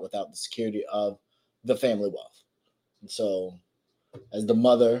life out without the security of the family wealth? And so as the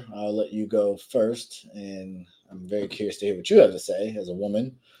mother, I'll let you go first, and I'm very curious to hear what you have to say as a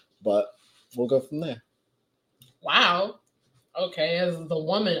woman, but we'll go from there. Wow. Okay, as the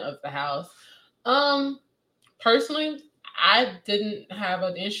woman of the house. Personally, I didn't have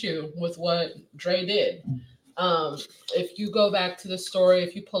an issue with what Dre did. If you go back to the story,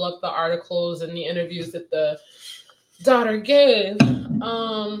 if you pull up the articles and the interviews that the daughter gave,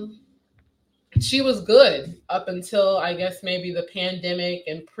 she was good up until, I guess, maybe the pandemic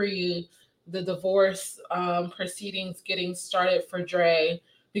and the divorce proceedings getting started for Dre,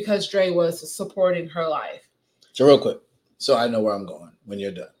 because Dre was supporting her life. So real quick, so I know where I'm going when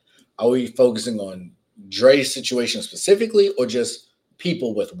you're done. Are we focusing on Dre's situation specifically or just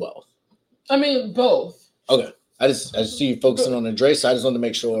people with wealth? I mean, both. Okay. I just see you focusing on the Dre side. I just wanted to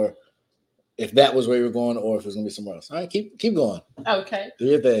make sure if that was where you were going or if it was going to be somewhere else. All right, keep going. Okay. Do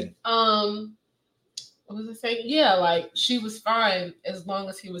your thing. What was I saying? Yeah, like she was fine as long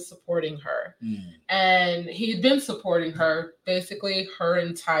as he was supporting her. And he'd been supporting her basically her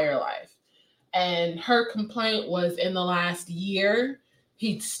entire life. And her complaint was in the last year,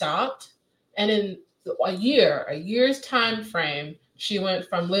 he'd stopped. And in a year's time frame, she went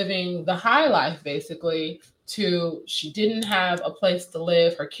from living the high life basically to she didn't have a place to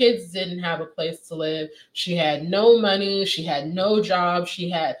live. Her kids didn't have a place to live. She had no money. She had no job. She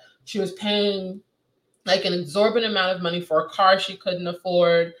was paying like an exorbitant amount of money for a car she couldn't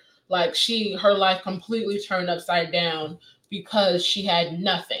afford. Like her life completely turned upside down because she had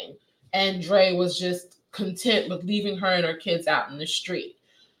nothing. And Dre was just content with leaving her and her kids out in the street.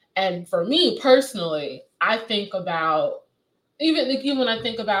 And for me personally, I think about, even when I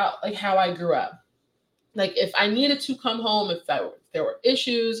think about like how I grew up, like if I needed to come home, if there were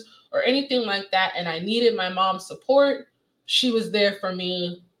issues or anything like that, and I needed my mom's support, she was there for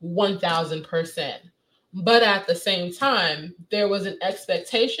me 1000%. But at the same time, there was an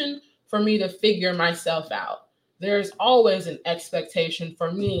expectation for me to figure myself out. There's always an expectation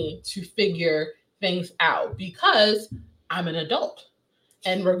for me to figure things out because I'm an adult.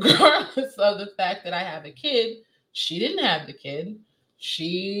 And regardless of the fact that I have a kid, she didn't have the kid.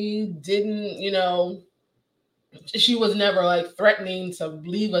 She didn't, she was never like threatening to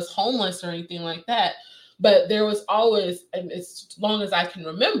leave us homeless or anything like that. But there was always, and as long as I can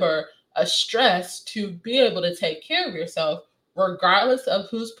remember, a stress to be able to take care of yourself, regardless of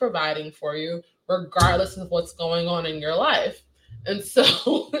who's providing for you, regardless of what's going on in your life. And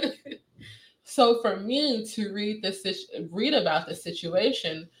so, so for me to read about this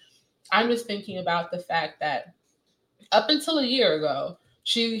situation, I'm just thinking about the fact that up until a year ago,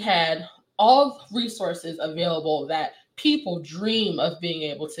 she had all resources available that people dream of being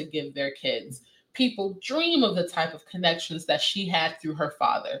able to give their kids. People dream of the type of connections that she had through her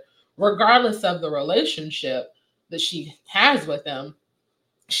father. Regardless of the relationship that she has with him,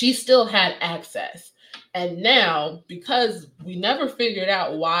 she still had access. And now, because we never figured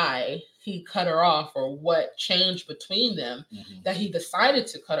out why he cut her off or what changed between them, that he decided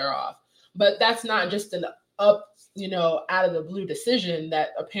to cut her off. But that's not just an out of the blue decision that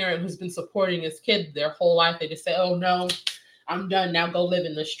a parent who's been supporting his kid their whole life, they just say, oh no, I'm done now, go live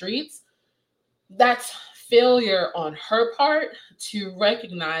in the streets. That's failure on her part to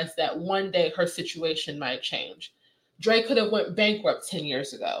recognize that one day her situation might change. Dre could have went bankrupt 10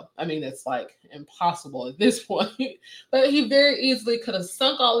 years ago. I mean, it's like impossible at this point, but he very easily could have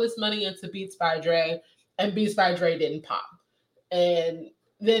sunk all this money into Beats by Dre, and Beats by Dre didn't pop. And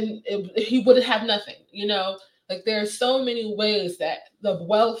then he would have nothing, Like there are so many ways that the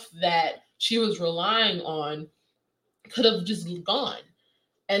wealth that she was relying on could have just gone.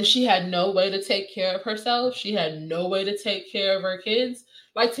 And she had no way to take care of herself. She had no way to take care of her kids.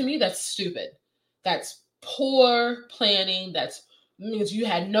 Like, to me, that's stupid. That's poor planning. That means you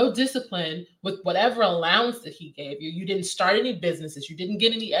had no discipline with whatever allowance that he gave you. You didn't start any businesses. You didn't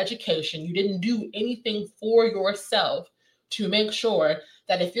get any education. You didn't do anything for yourself to make sure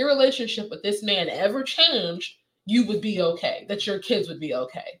that if your relationship with this man ever changed, you would be okay, that your kids would be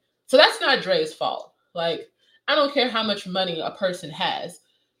okay. So that's not Dre's fault. Like, I don't care how much money a person has.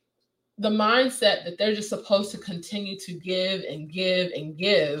 The mindset that they're just supposed to continue to give and give and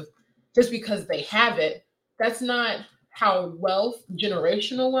give just because they have it, that's not how wealth,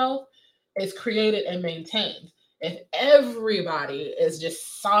 generational wealth, is created and maintained. If everybody is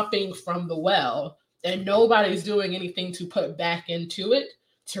just sopping from the well and nobody's doing anything to put back into it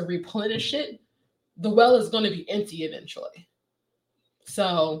to replenish it, the well is going to be empty eventually.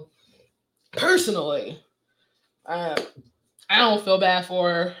 So, personally, I don't feel bad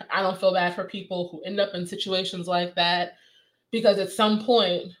for people who end up in situations like that, because at some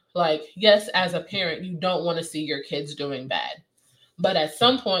point, like, yes, as a parent, you don't want to see your kids doing bad, but at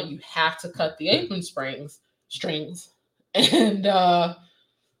some point, you have to cut the apron strings, and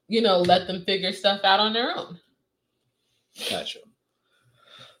let them figure stuff out on their own. Gotcha.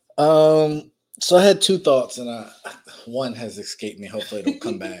 So I had two thoughts, and one has escaped me. Hopefully, it'll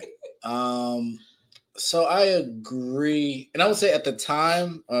come back. So I agree, and I would say at the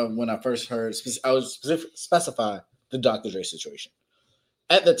time when I first heard, I was specify the Dr. Dre situation.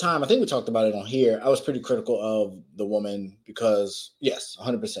 At the time, I think we talked about it on here. I was pretty critical of the woman because, yes,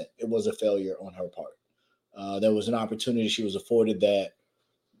 100%, it was a failure on her part. There was an opportunity she was afforded that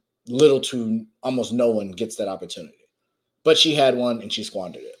little to almost no one gets that opportunity, but she had one and she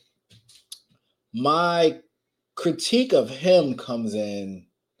squandered it. My critique of him comes in,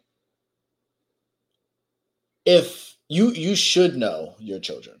 if you should know your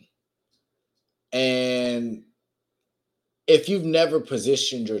children, and if you've never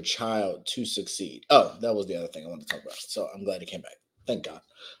positioned your child to succeed. Oh, that was the other thing I wanted to talk about. So I'm glad it came back. Thank God.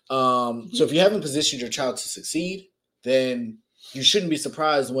 So if you haven't positioned your child to succeed, then you shouldn't be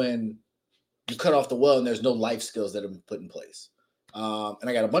surprised when you cut off the well and there's no life skills that have been put in place. And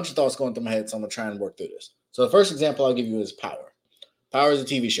I got a bunch of thoughts going through my head, so I'm going to try and work through this. So the first example I'll give you is Power. Power is a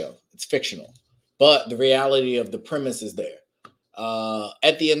TV show. It's fictional, but the reality of the premise is there.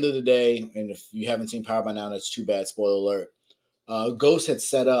 At the end of the day, and if you haven't seen Power by now, that's too bad, spoiler alert, Ghost had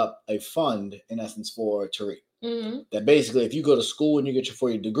set up a fund, in essence, for Tariq. Mm-hmm. That basically, if you go to school and you get your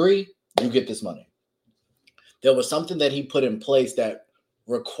 4-year degree, you get this money. There was something that he put in place that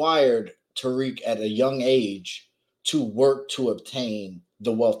required Tariq at a young age to work to obtain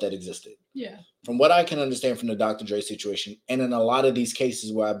the wealth that existed. Yeah. From what I can understand from the Dr. Dre situation, and in a lot of these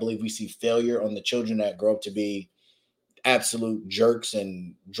cases where I believe we see failure on the children that grow up to be absolute jerks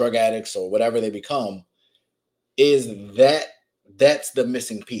and drug addicts or whatever they become, is that's the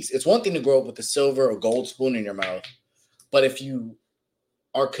missing piece. It's one thing to grow up with a silver or gold spoon in your mouth, but if you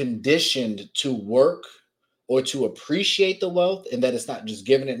are conditioned to work or to appreciate the wealth and that it's not just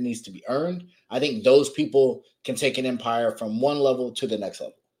given, it needs to be earned, I think those people can take an empire from one level to the next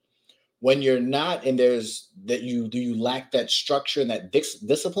level. When you're not, and you lack that structure and that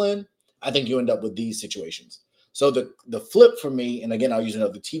discipline, I think you end up with these situations. So the flip for me, and again, I'll use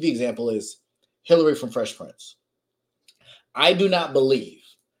another TV example, is Hillary from Fresh Prince. I do not believe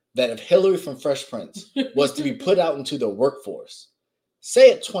that if Hillary from Fresh Prince was to be put out into the workforce,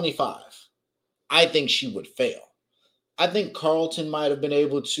 say at 25, I think she would fail. I think Carlton might have been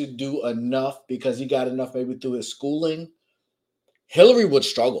able to do enough because he got enough maybe through his schooling. Hillary would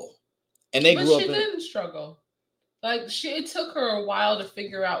struggle. And they grew up. She didn't struggle. Like, it took her a while to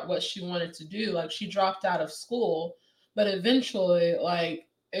figure out what she wanted to do. Like, she dropped out of school, but eventually, like,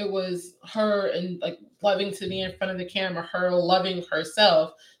 it was her and like loving to be in front of the camera, her loving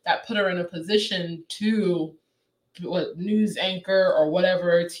herself, that put her in a position to news anchor or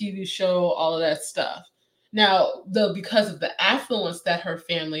whatever, TV show, all of that stuff. Now, because of the affluence that her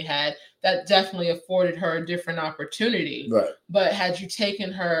family had, that definitely afforded her a different opportunity. Right. But had you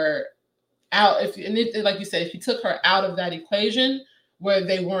taken her out, like you said, if you took her out of that equation where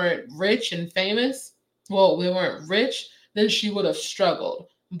they weren't rich and famous, they weren't rich, then she would have struggled.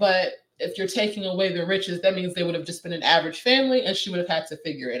 But if you're taking away the riches, that means they would have just been an average family and she would have had to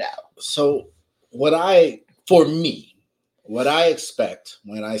figure it out. So what I expect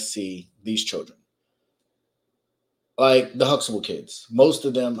when I see these children, like the Huxtable kids, most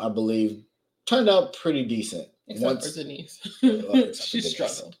of them, I believe, turned out pretty decent. Except for Denise. She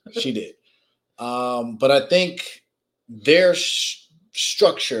struggled. She did. But I think their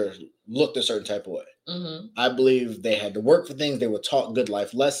structure looked a certain type of way. Mm-hmm. I believe they had to work for things. They were taught good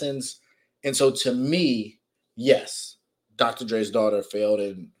life lessons. And so to me, yes, Dr. Dre's daughter failed.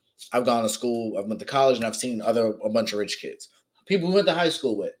 And I've gone to school, I've went to college, and I've seen a bunch of rich kids. People we went to high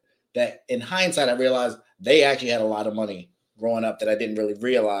school with, that in hindsight, I realized they actually had a lot of money growing up that I didn't really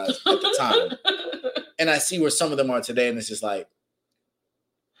realize at the time. And I see where some of them are today, and it's just like,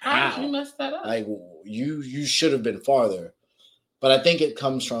 how did you mess that up? Like, you should have been farther. But I think it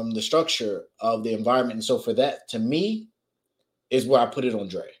comes from the structure of the environment. And so for that, to me, is where I put it on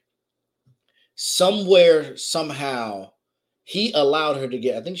Dre. Somewhere, somehow, he allowed her to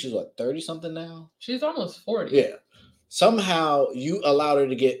get, I think she's 30-something now? She's almost 40. Yeah. Somehow you allowed her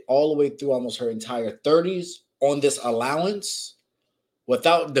to get all the way through almost her entire 30s on this allowance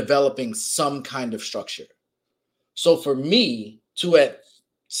without developing some kind of structure. So for me to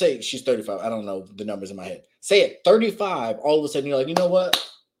say she's 35, I don't know the numbers in my head. Say at 35, all of a sudden you're like, you know what?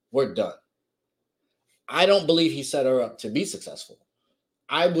 We're done. I don't believe he set her up to be successful.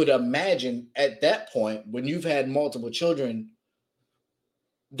 I would imagine at that point, when you've had multiple children,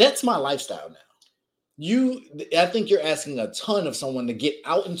 that's my lifestyle now. I think you're asking a ton of someone to get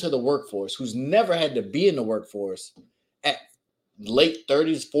out into the workforce who's never had to be in the workforce at late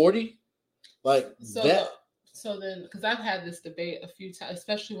 30s, 40. Like that. So then, because I've had this debate a few times,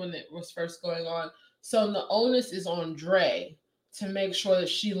 especially when it was first going on. So the onus is on Dre to make sure that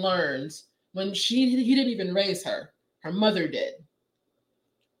she learns when he didn't even raise her. Her mother did.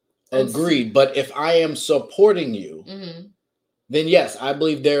 Agreed. But if I am supporting you, then yes, I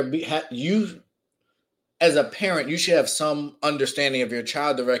believe you as a parent, you should have some understanding of your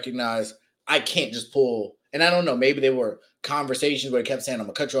child to recognize I can't just pull. And I don't know, maybe there were conversations where it kept saying, I'm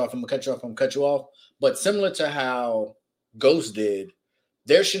going to cut you off, I'm going to cut you off, I'm going to cut you off. But similar to how Ghost did,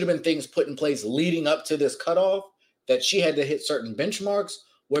 there should have been things put in place leading up to this cutoff that she had to hit certain benchmarks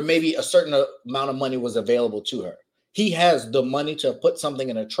where maybe a certain amount of money was available to her. He has the money to put something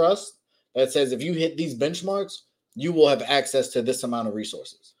in a trust that says if you hit these benchmarks, you will have access to this amount of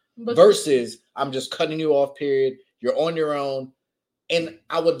resources. Versus I'm just cutting you off, period. You're on your own. And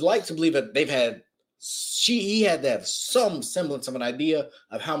I would like to believe that he had to have some semblance of an idea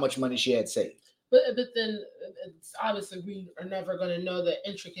of how much money she had saved. But then it's obviously we are never going to know the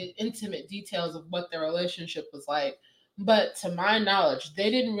intimate details of what their relationship was like. But to my knowledge,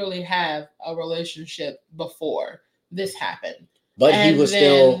 they didn't really have a relationship before this happened. But he was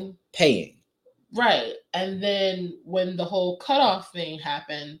still paying. Right. And then when the whole cutoff thing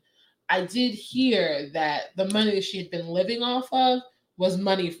happened, I did hear that the money that she had been living off of was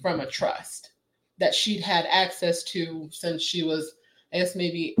money from a trust that she'd had access to since she was, I guess,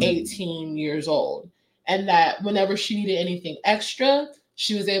 maybe 18 years old. And that whenever she needed anything extra,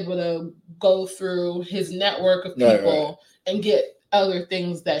 she was able to go through his network of people and get other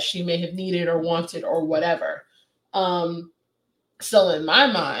things that she may have needed or wanted or whatever. So in my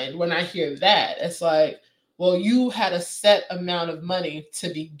mind, when I hear that, it's like, well, you had a set amount of money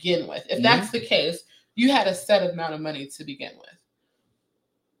to begin with. If that's the case, you had a set amount of money to begin with.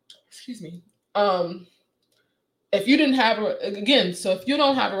 Excuse me. If you didn't have if you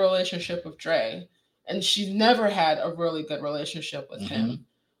don't have a relationship with Dre and she never had a really good relationship with him,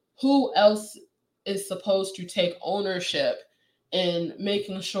 who else is supposed to take ownership in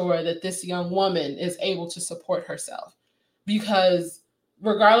making sure that this young woman is able to support herself? Because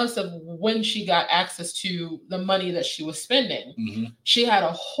regardless of when she got access to the money that she was spending, she had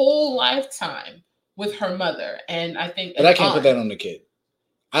a whole lifetime with her mother. And I think... But I can't put that on the kid.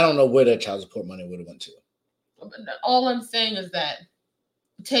 I don't know where that child support money would have went to. All I'm saying is that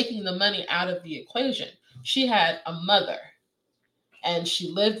taking the money out of the equation, she had a mother and she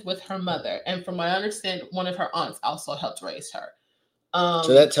lived with her mother. And from what I understand, one of her aunts also helped raise her.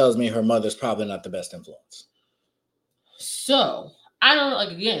 So that tells me her mother's probably not the best influence. So I don't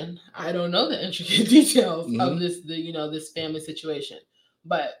know the intricate details of this family situation.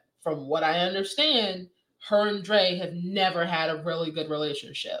 But from what I understand, her and Dre have never had a really good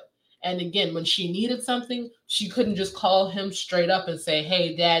relationship. And again, when she needed something, she couldn't just call him straight up and say,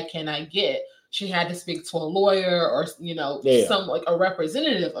 hey, Dad, can I get? She had to speak to a lawyer or, some like a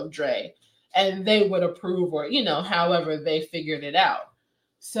representative of Dre, and they would approve or, however they figured it out.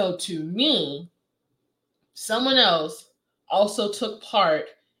 So to me, someone else also took part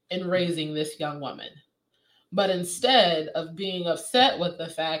in raising this young woman. But instead of being upset with the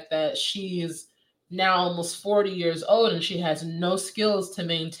fact that she's now almost 40 years old and she has no skills to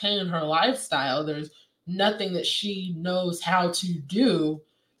maintain her lifestyle, there's nothing that she knows how to do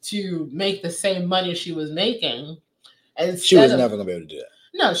to make the same money she was making. And she was never going to be able to do that.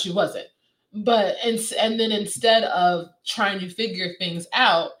 No, she wasn't. But, and then instead of trying to figure things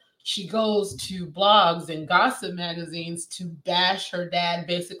out, she goes to blogs and gossip magazines to bash her dad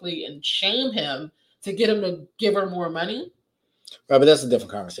basically and shame him to get him to give her more money. Right, but that's a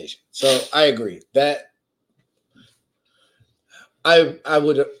different conversation. So I agree that I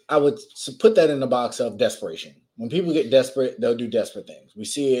would put that in the box of desperation. When people get desperate, they'll do desperate things. We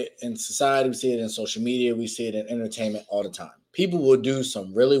see it in society, we see it in social media, we see it in entertainment all the time. People will do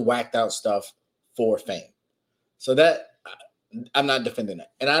some really whacked out stuff for fame. So that I'm not defending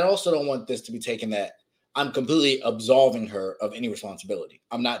that. And I also don't want this to be taken that I'm completely absolving her of any responsibility.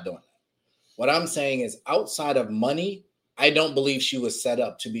 I'm not doing that. What I'm saying is outside of money, I don't believe she was set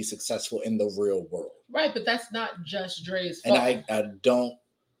up to be successful in the real world. Right, but that's not just Dre's fault. And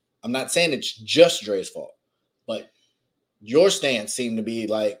I'm not saying it's just Dre's fault, but your stance seemed to be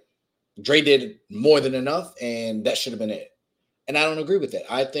like Dre did more than enough and that should have been it. And I don't agree with that.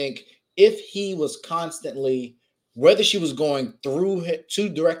 I think if he was constantly, whether she was going through to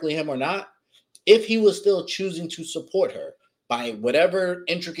directly him or not, if he was still choosing to support her by whatever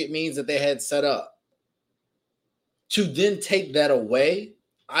intricate means that they had set up, to then take that away,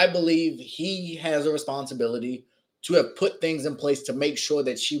 I believe he has a responsibility to have put things in place to make sure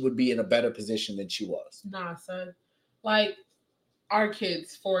that she would be in a better position than she was. Nah, son. Like our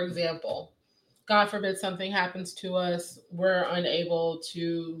kids, for example, God forbid something happens to us, we're unable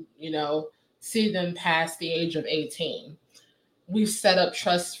to, see them past the age of 18. We've set up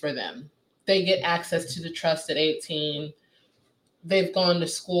trusts for them. They get access to the trust at 18. They've gone to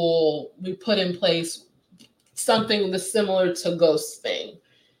school. We put in place something similar to Ghost thing.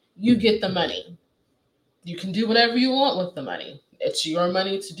 You get the money. You can do whatever you want with the money. It's your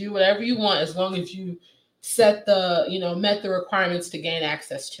money to do whatever you want as long as you met the requirements to gain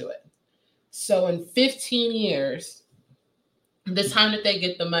access to it. So in 15 years, the time that they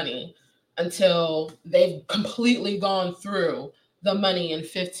get the money until they've completely gone through the money in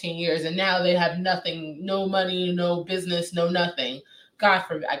 15 years, and now they have nothing, no money, no business, no nothing. God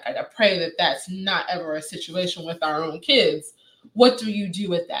forbid, I pray that that's not ever a situation with our own kids. What do you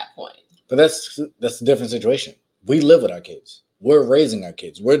do at that point? But that's a different situation. We live with our kids. We're raising our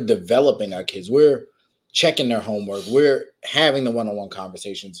kids. We're developing our kids. We're checking their homework. We're having the one-on-one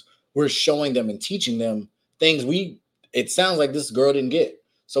conversations. We're showing them and teaching them things it sounds like this girl didn't get.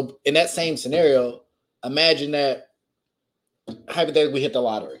 So in that same scenario, imagine that hypothetically we hit the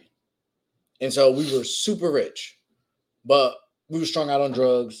lottery. And so we were super rich, but we were strung out on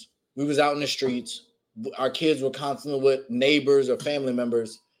drugs. We was out in the streets. Our kids were constantly with neighbors or family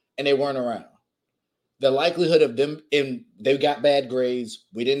members, and they weren't around. The likelihood of them, they got bad grades.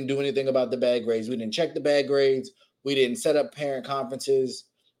 We didn't do anything about the bad grades. We didn't check the bad grades. We didn't set up parent conferences.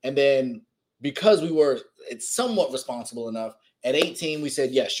 And then because it's somewhat responsible enough, at 18, we said,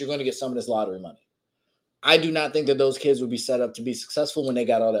 yes, you're going to get some of this lottery money. I do not think that those kids would be set up to be successful when they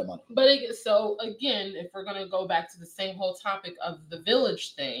got all that money. But so again, if we're going to go back to the same whole topic of the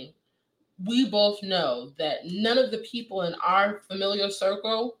village thing, we both know that none of the people in our familial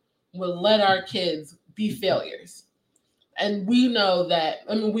circle will let our kids be failures. And we know that,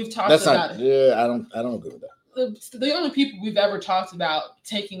 we've talked about it. Yeah, I don't agree with that. The only people we've ever talked about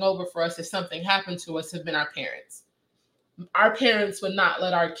taking over for us if something happened to us have been our parents. Our parents would not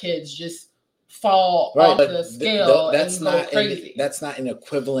let our kids just fall off the scale and go crazy. That's not an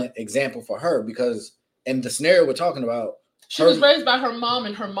equivalent example for her, because in the scenario we're talking about, she was raised by her mom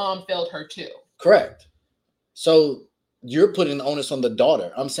and her mom failed her too. Correct. So you're putting the onus on the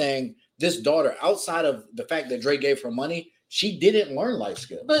daughter. I'm saying this daughter, outside of the fact that Dre gave her money, she didn't learn life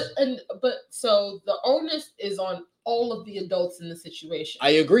skills. But so the onus is on all of the adults in the situation.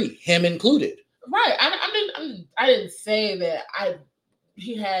 I agree, him included. Right. I didn't say that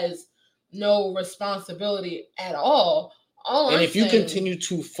he has no responsibility at all. If you continue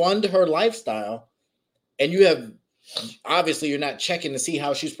to fund her lifestyle, and you're not checking to see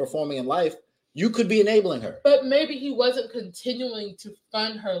how she's performing in life, you could be enabling her. But maybe he wasn't continuing to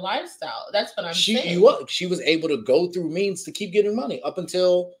fund her lifestyle. That's what I'm saying. She was able to go through means to keep getting money up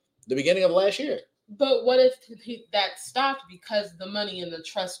until the beginning of last year. But what if that stopped because the money in the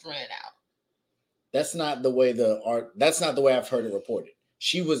trust ran out? That's not the way I've heard it reported.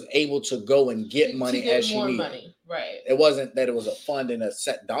 She was able to go and get money as she needed. Money. Right. It wasn't that it was a fund and a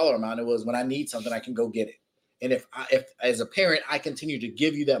set dollar amount. It was when I need something, I can go get it. And if as a parent, I continue to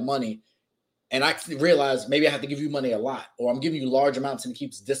give you that money, and I realize maybe I have to give you money a lot, or I'm giving you large amounts and it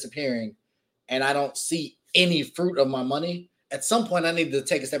keeps disappearing, and I don't see any fruit of my money, at some point I need to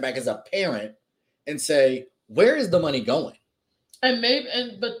take a step back as a parent and say, where is the money going?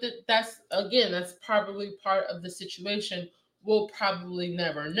 That's probably part of the situation. We'll probably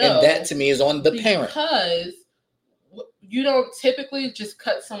never know. And that to me is on the parent. Because you don't typically just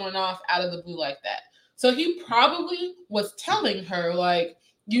cut someone off out of the blue like that. So he probably was telling her, like,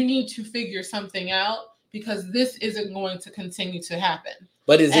 you need to figure something out because this isn't going to continue to happen.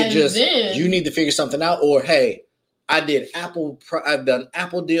 But is it just you need to figure something out, or hey, I've done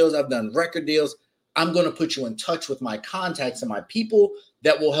Apple deals, I've done record deals. I'm going to put you in touch with my contacts and my people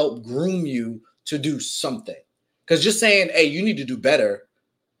that will help groom you to do something. Because just saying, hey, you need to do better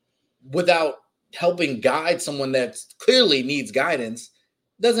without helping guide someone that clearly needs guidance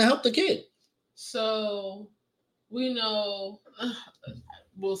doesn't help the kid. So we know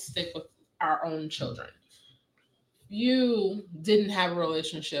we'll stick with our own children. you didn't have a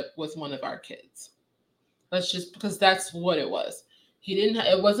relationship with one of our kids. Let's just, because that's what it was. He didn't.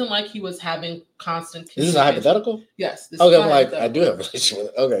 It wasn't like he was having constant. This is a hypothetical. Yes. This Okay, is I'm like, I do have a relationship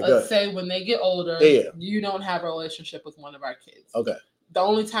with. Okay, Let's good. say when they get older, Yeah. you don't have a relationship with one of our kids. Okay. The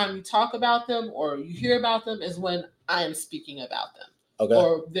only time you talk about them or you hear about them is when I am speaking about them. Okay.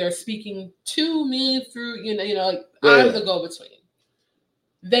 Or they're speaking to me through, like I'm the go-between.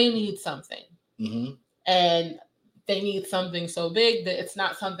 They need something. Mm-hmm. And they need something so big that it's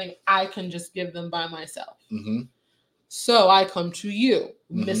not something I can just give them by myself. Mm-hmm. So I come to you,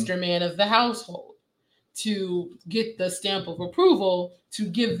 Mm-hmm. Mr. Man of the household, to get the stamp of approval to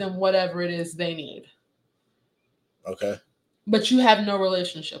give them whatever it is they need. Okay. But you have no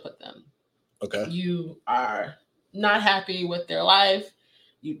relationship with them. Okay. You are not happy with their life.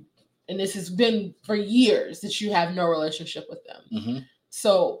 And this has been for years that you have no relationship with them. Mm-hmm.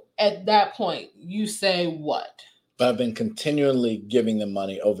 So at that point, you say what? But I've been continually giving them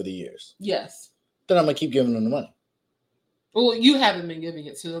money over the years. Yes. Then I'm gonna keep giving them the money. Well, you haven't been giving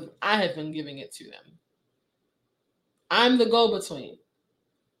it to them. I have been giving it to them. I'm the go-between.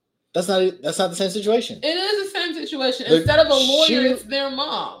 That's not the same situation. It is the same situation. Instead of a lawyer, it's their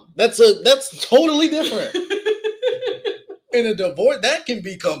mom. That's totally different. In a divorce, that can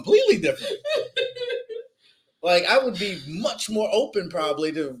be completely different. Like, I would be much more open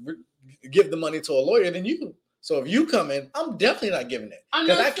probably to give the money to a lawyer than you. So if you come in, I'm definitely not giving it.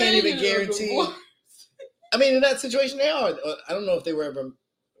 Because I can't even guarantee. I mean, in that situation, they are. I don't know if they were ever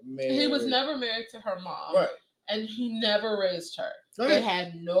married. He was never married to her mom. Right. And he never raised her. Right. They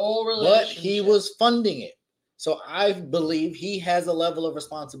had no relationship. But he was funding it. So I believe he has a level of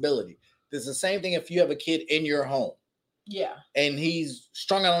responsibility. It's the same thing if you have a kid in your home. Yeah. And he's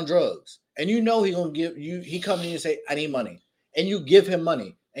strung out on drugs. And you know he's going to give you, he comes to you and say, I need money. And you give him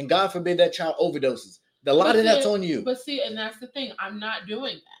money. And God forbid that child overdoses. A lot of that's on you. But see, and that's the thing. I'm not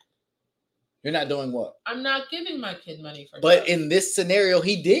doing that. You're not doing what? I'm not giving my kid money for But drugs. in this scenario,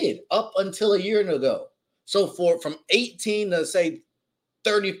 he did up until a year ago. So from 18 to say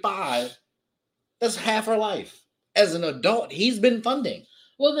 35, that's half her life. As an adult, he's been funding.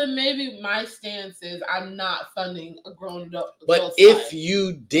 Well, then maybe my stance is I'm not funding a grown adult. But if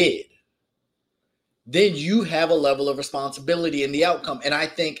you did, then you have a level of responsibility in the outcome. And I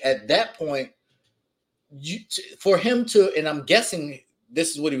think at that point, for him to, and I'm guessing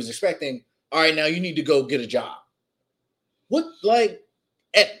this is what he was expecting. All right, now you need to go get a job. What, like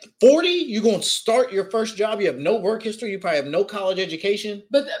at 40, you're going to start your first job. You have no work history. You probably have no college education.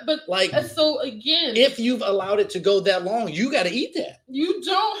 But like, so again, if you've allowed it to go that long, you got to eat that. You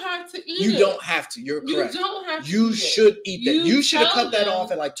don't have to eat it. You don't have to. You're correct. You don't have to. You should eat that. You should have cut that them,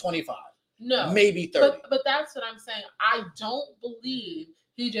 off at like 25. No. Maybe 30. But that's what I'm saying. I don't believe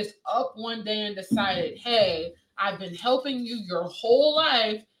he just up one day and decided, hey, I've been helping you your whole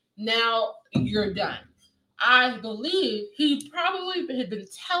life. Now you're done. I believe he probably had been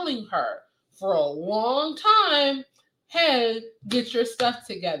telling her for a long time, hey, get your stuff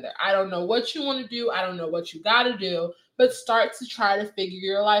together. I don't know what you want to do. I don't know what you got to do, but start to try to figure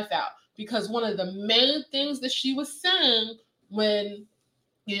your life out. Because one of the main things that she was saying when,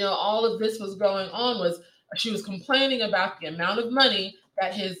 all of this was going on was she was complaining about the amount of money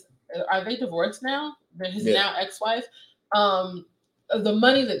that are they divorced now? His now ex-wife, the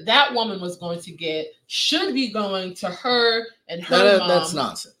money that woman was going to get should be going to her and her mom. That's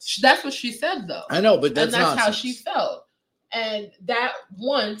nonsense. That's what she said, though. I know, but that's nonsense. How she felt. And that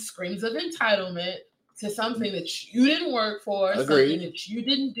one screams of entitlement to something that you didn't work for, Agreed. Something that you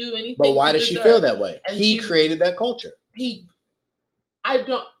didn't do anything. But why does she feel that way? And he created that culture.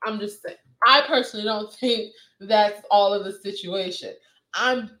 I'm just saying, I personally don't think that's all of the situation.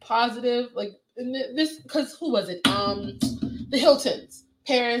 I'm positive, like this, because who was it? The Hiltons,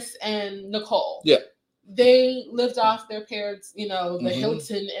 Paris and Nicole. Yeah. They lived off their parents, the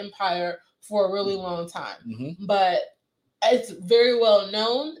Hilton empire for a really long time. Mm-hmm. But it's very well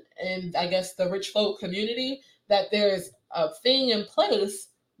known in, I guess, the rich folk community that there's a thing in place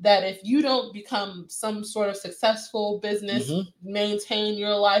that if you don't become some sort of successful business, maintain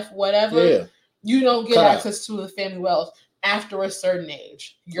your life, whatever, you don't get access to the family wealth after a certain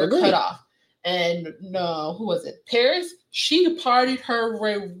age. You're cut off. And no, who was it? Paris? She partied her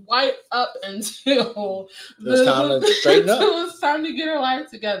way right up until it was time to straighten up. It was time to get her life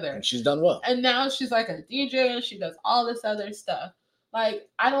together. And she's done well. And now she's like a DJ and she does all this other stuff. Like,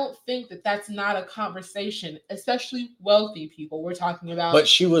 I don't think that that's not a conversation, especially wealthy people we're talking about. But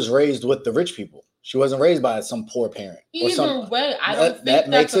she was raised with the rich people. She wasn't raised by some poor parent. Either way, I don't think that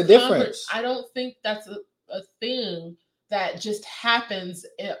makes a difference. I don't think that's a thing that just happens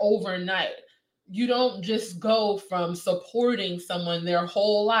overnight. you don't just go from supporting someone their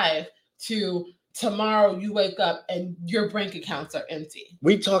whole life to tomorrow you wake up and your bank accounts are empty.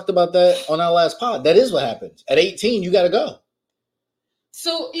 We talked about that on our last pod. That is what happens. At 18, you got to go.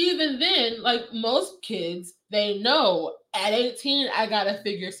 So even then, like most kids, they know at 18, I got to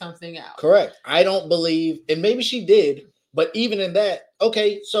figure something out. Correct. I don't believe, and maybe she did, but even in that,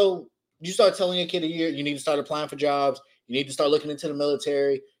 okay, so you start telling your kid a year, you need to start applying for jobs. You need to start looking into the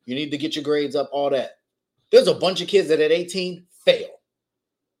military. You need to get your grades up, all that. There's a bunch of kids that at 18 fail.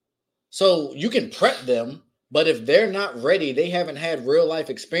 So you can prep them, but if they're not ready, they haven't had real life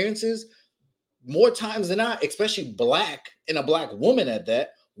experiences, more times than not, especially black and a black woman at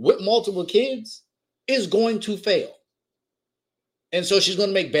that, with multiple kids, is going to fail. And so she's going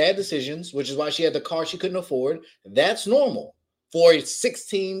to make bad decisions, which is why she had the car she couldn't afford. That's normal for a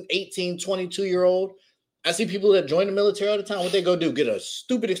 16, 18, 22-year-old. I see people that join the military all the time. What they go do? Get a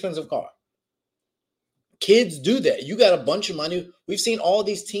stupid expensive car. Kids do that. You got a bunch of money. We've seen all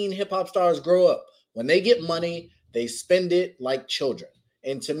these teen hip-hop stars grow up. When they get money, they spend it like children.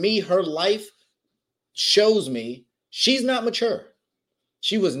 And to me, her life shows me she's not mature.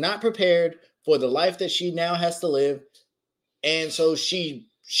 She was not prepared for the life that she now has to live. And so she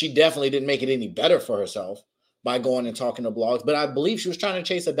definitely didn't make it any better for herself by going and talking to blogs. But I believe she was trying to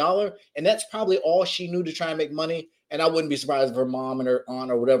chase $1, and that's probably all she knew to try and make money. And I wouldn't be surprised if her mom and her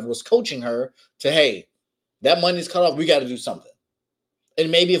aunt or whatever was coaching her to, hey, that money's cut off. We got to do something.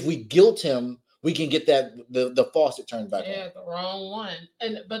 And maybe if we guilt him, we can get that the faucet turned back on. Yeah, the wrong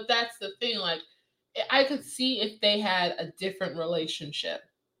one. But that's the thing. Like, I could see if they had a different relationship.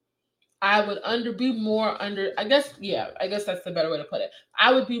 I would be more under. I guess that's the better way to put it.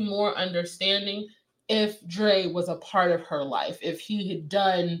 I would be more understanding if Dre was a part of her life, if he had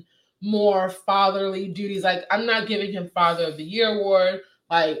done more fatherly duties. Like, I'm not giving him Father of the Year award.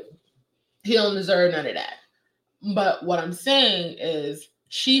 Like, he don't deserve none of that. But what I'm saying is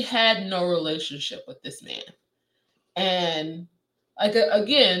she had no relationship with this man. And like,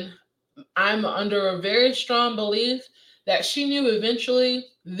 again, I'm under a very strong belief that she knew eventually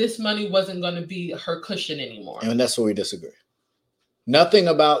this money wasn't going to be her cushion anymore. And that's where we disagree. Nothing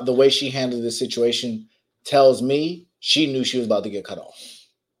about the way she handled this situation tells me she knew she was about to get cut off.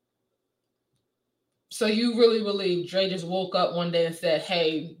 So you really believe Dre just woke up one day and said,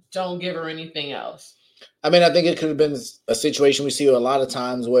 hey, don't give her anything else? I mean, I think it could have been a situation we see a lot of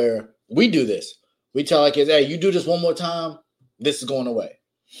times where we do this. We tell our kids, hey, you do this one more time, this is going away.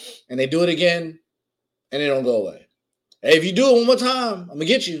 And they do it again, and they don't go away. Hey, if you do it one more time, I'm going to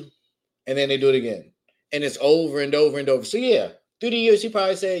get you. And then they do it again. And it's over and over and over. So, yeah, through the years, she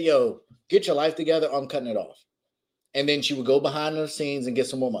probably said, yo, get your life together, I'm cutting it off. And then she would go behind the scenes and get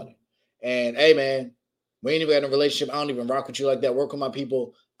some more money. And, hey, man, we ain't even got a relationship. I don't even rock with you like that. Work with my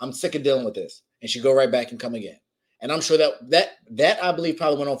people. I'm sick of dealing with this. And she'd go right back and come again. And I'm sure that I believe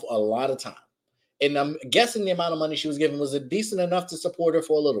probably went on for a lot of time. And I'm guessing the amount of money she was given was decent enough to support her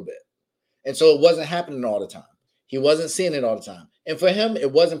for a little bit. And so it wasn't happening all the time. He wasn't seeing it all the time. And for him,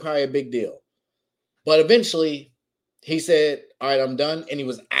 it wasn't probably a big deal. But eventually, he said, all right, I'm done. And he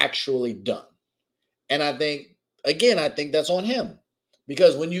was actually done. And I think that's on him.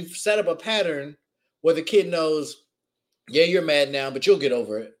 Because when you've set up a pattern where the kid knows, yeah, you're mad now, but you'll get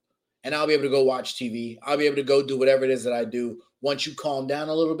over it. And I'll be able to go watch TV. I'll be able to go do whatever it is that I do once you calm down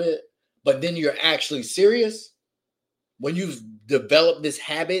a little bit. But then you're actually serious. When you've developed this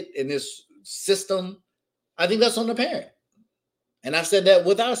habit and this system, I think that's on the parent. And I've said that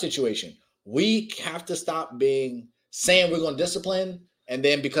with our situation. We have to stop saying we're going to discipline, and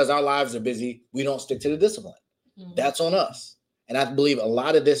then because our lives are busy, we don't stick to the discipline. Mm-hmm. That's on us. And I believe a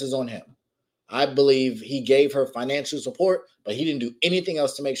lot of this is on him. I believe he gave her financial support, but he didn't do anything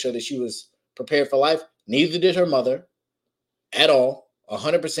else to make sure that she was prepared for life. Neither did her mother at all,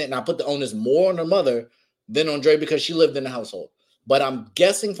 100%. And I put the onus more on her mother than on Dre because she lived in the household. But I'm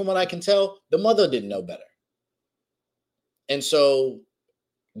guessing from what I can tell, the mother didn't know better. And so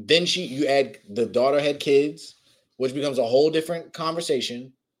then you add the daughter had kids, which becomes a whole different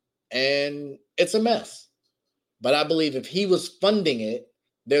conversation. And it's a mess. But I believe if he was funding it,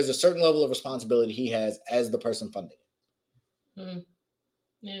 there's a certain level of responsibility he has as the person funding it. Mm.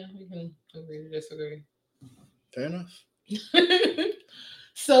 Yeah, we can agree to disagree. Fair enough.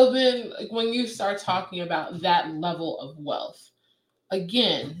 So then when you start talking about that level of wealth,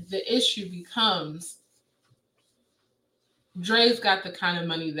 again, the issue becomes Dre's got the kind of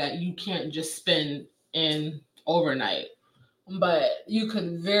money that you can't just spend in overnight. But you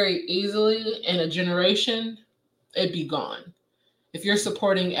could very easily, in a generation, it'd be gone. If you're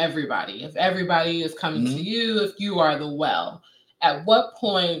supporting everybody, if everybody is coming to you, if you are the well, at what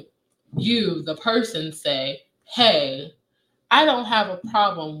point you, the person, say, hey, I don't have a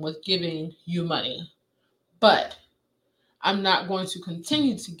problem with giving you money, but I'm not going to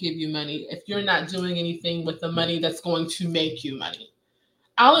continue to give you money if you're not doing anything with the money that's going to make you money.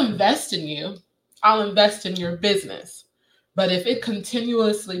 I'll invest in you. I'll invest in your business. But if it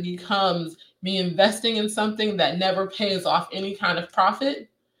continuously becomes me investing in something that never pays off any kind of profit,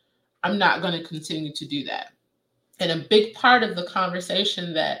 I'm not going to continue to do that. And a big part of the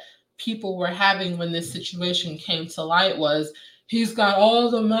conversation that people were having when this situation came to light was, he's got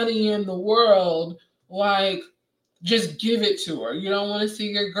all the money in the world, like, just give it to her. You don't want to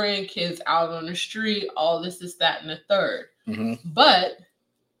see your grandkids out on the street, all this, that, and the third. Mm-hmm. But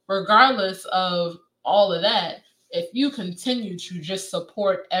regardless of all of that, if you continue to just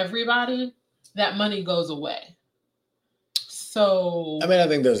support everybody, that money goes away. So, I mean, I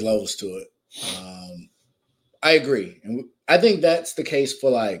think there's levels to it. I agree. And I think that's the case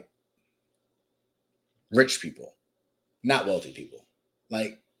for like rich people, not wealthy people.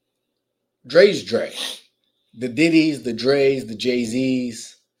 Like Dre's Dre. The Diddy's, the Dre's, the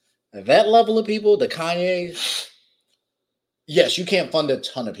Jay-Z's, that level of people, the Kanye's, yes, you can't fund a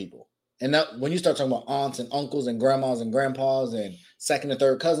ton of people. And that when you start talking about aunts and uncles and grandmas and grandpas and second and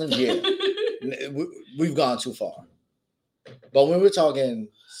third cousins, yeah, we've gone too far. But when we're talking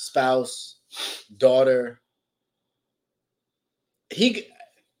spouse, daughter, this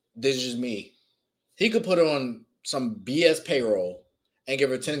is just me. He could put her on some BS payroll and give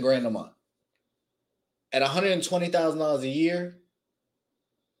her $10,000 a month. At $120,000 a year,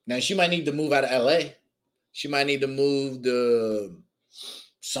 now she might need to move out of LA. She might need to move to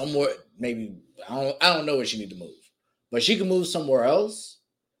somewhere. Maybe I don't know where she need to move, but she can move somewhere else.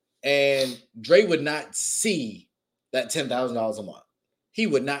 And Dre would not see that $10,000 a month. He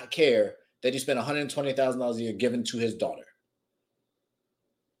would not care that he spent $120,000 a year given to his daughter.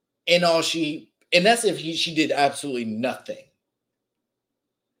 And that's if she did absolutely nothing.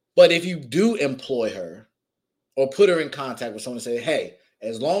 But if you do employ her or put her in contact with someone and say, hey,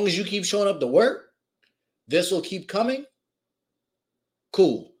 as long as you keep showing up to work, this will keep coming.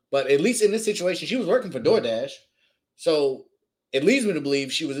 Cool. But at least in this situation, she was working for DoorDash. So it leads me to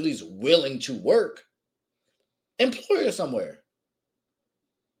believe she was at least willing to work. Employ her somewhere.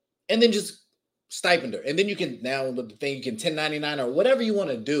 And then just stipend her. And then you can you can 1099 or whatever you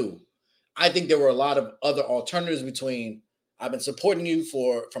want to do. I think there were a lot of other alternatives between I've been supporting you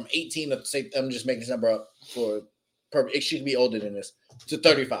from 18 to say, I'm just making this number up it should be older than this, to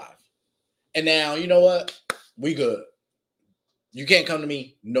 35. And now, you know what? We good. You can't come to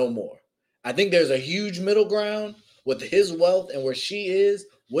me no more. I think there's a huge middle ground with his wealth and where she is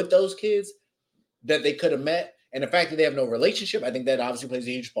with those kids that they could have met. And the fact that they have no relationship, I think that obviously plays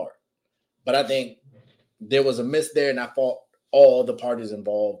a huge part. But I think there was a miss there, and I fault all the parties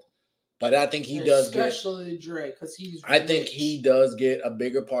involved. But I think he does especially Dre, because he's I think he does get a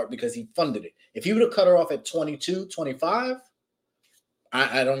bigger part because he funded it. If he would have cut her off at 22, 25,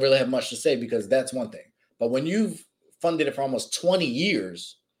 I don't really have much to say because that's one thing. But when you've funded it for almost 20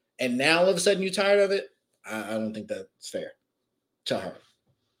 years and now all of a sudden you're tired of it, I don't think that's fair to her.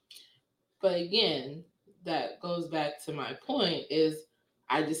 But again, that goes back to my point is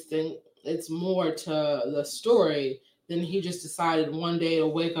I just think it's more to the story than he just decided one day to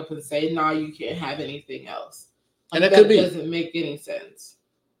wake up and say, nah, you can't have anything else. And that could be. Doesn't make any sense.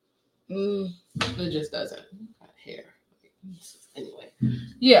 It just doesn't. Hair. Anyway.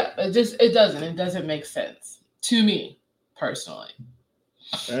 Yeah, it doesn't. It doesn't make sense to me personally.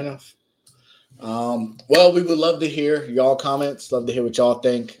 Fair enough. Well, we would love to hear y'all comments. Love to hear what y'all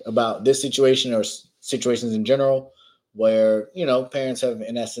think about this situation or situations in general where, parents have,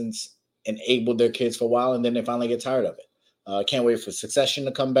 in essence, enabled their kids for a while and then they finally get tired of it. Can't wait for Succession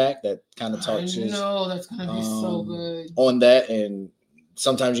to come back. That kind of touches. I know, that's going to be so good. On that, and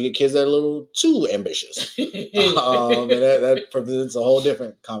sometimes you get kids that are a little too ambitious. And that presents a whole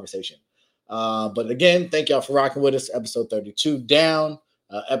different conversation. But again, thank y'all for rocking with us. Episode 32 down.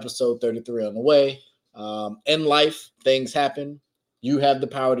 Episode 33 on the way. In life, things happen. You have the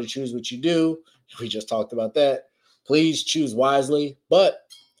power to choose what you do. We just talked about that. Please choose wisely, but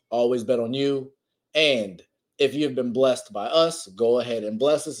always bet on you. And if you've been blessed by us, go ahead and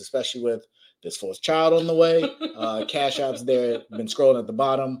bless us, especially with this fourth child on the way. Cash App's there. Been scrolling at the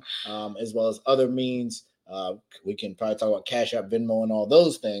bottom, as well as other means. We can probably talk about Cash App, Venmo, and all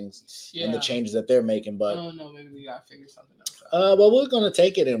those things and the changes that they're making. But no, maybe we gotta figure something else out. Well, we're gonna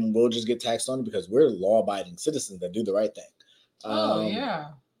take it and we'll just get taxed on it because we're law-abiding citizens that do the right thing. Yeah.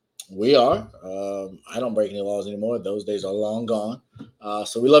 We are. I don't break any laws anymore. Those days are long gone.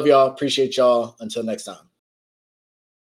 So we love y'all. Appreciate y'all. Until next time.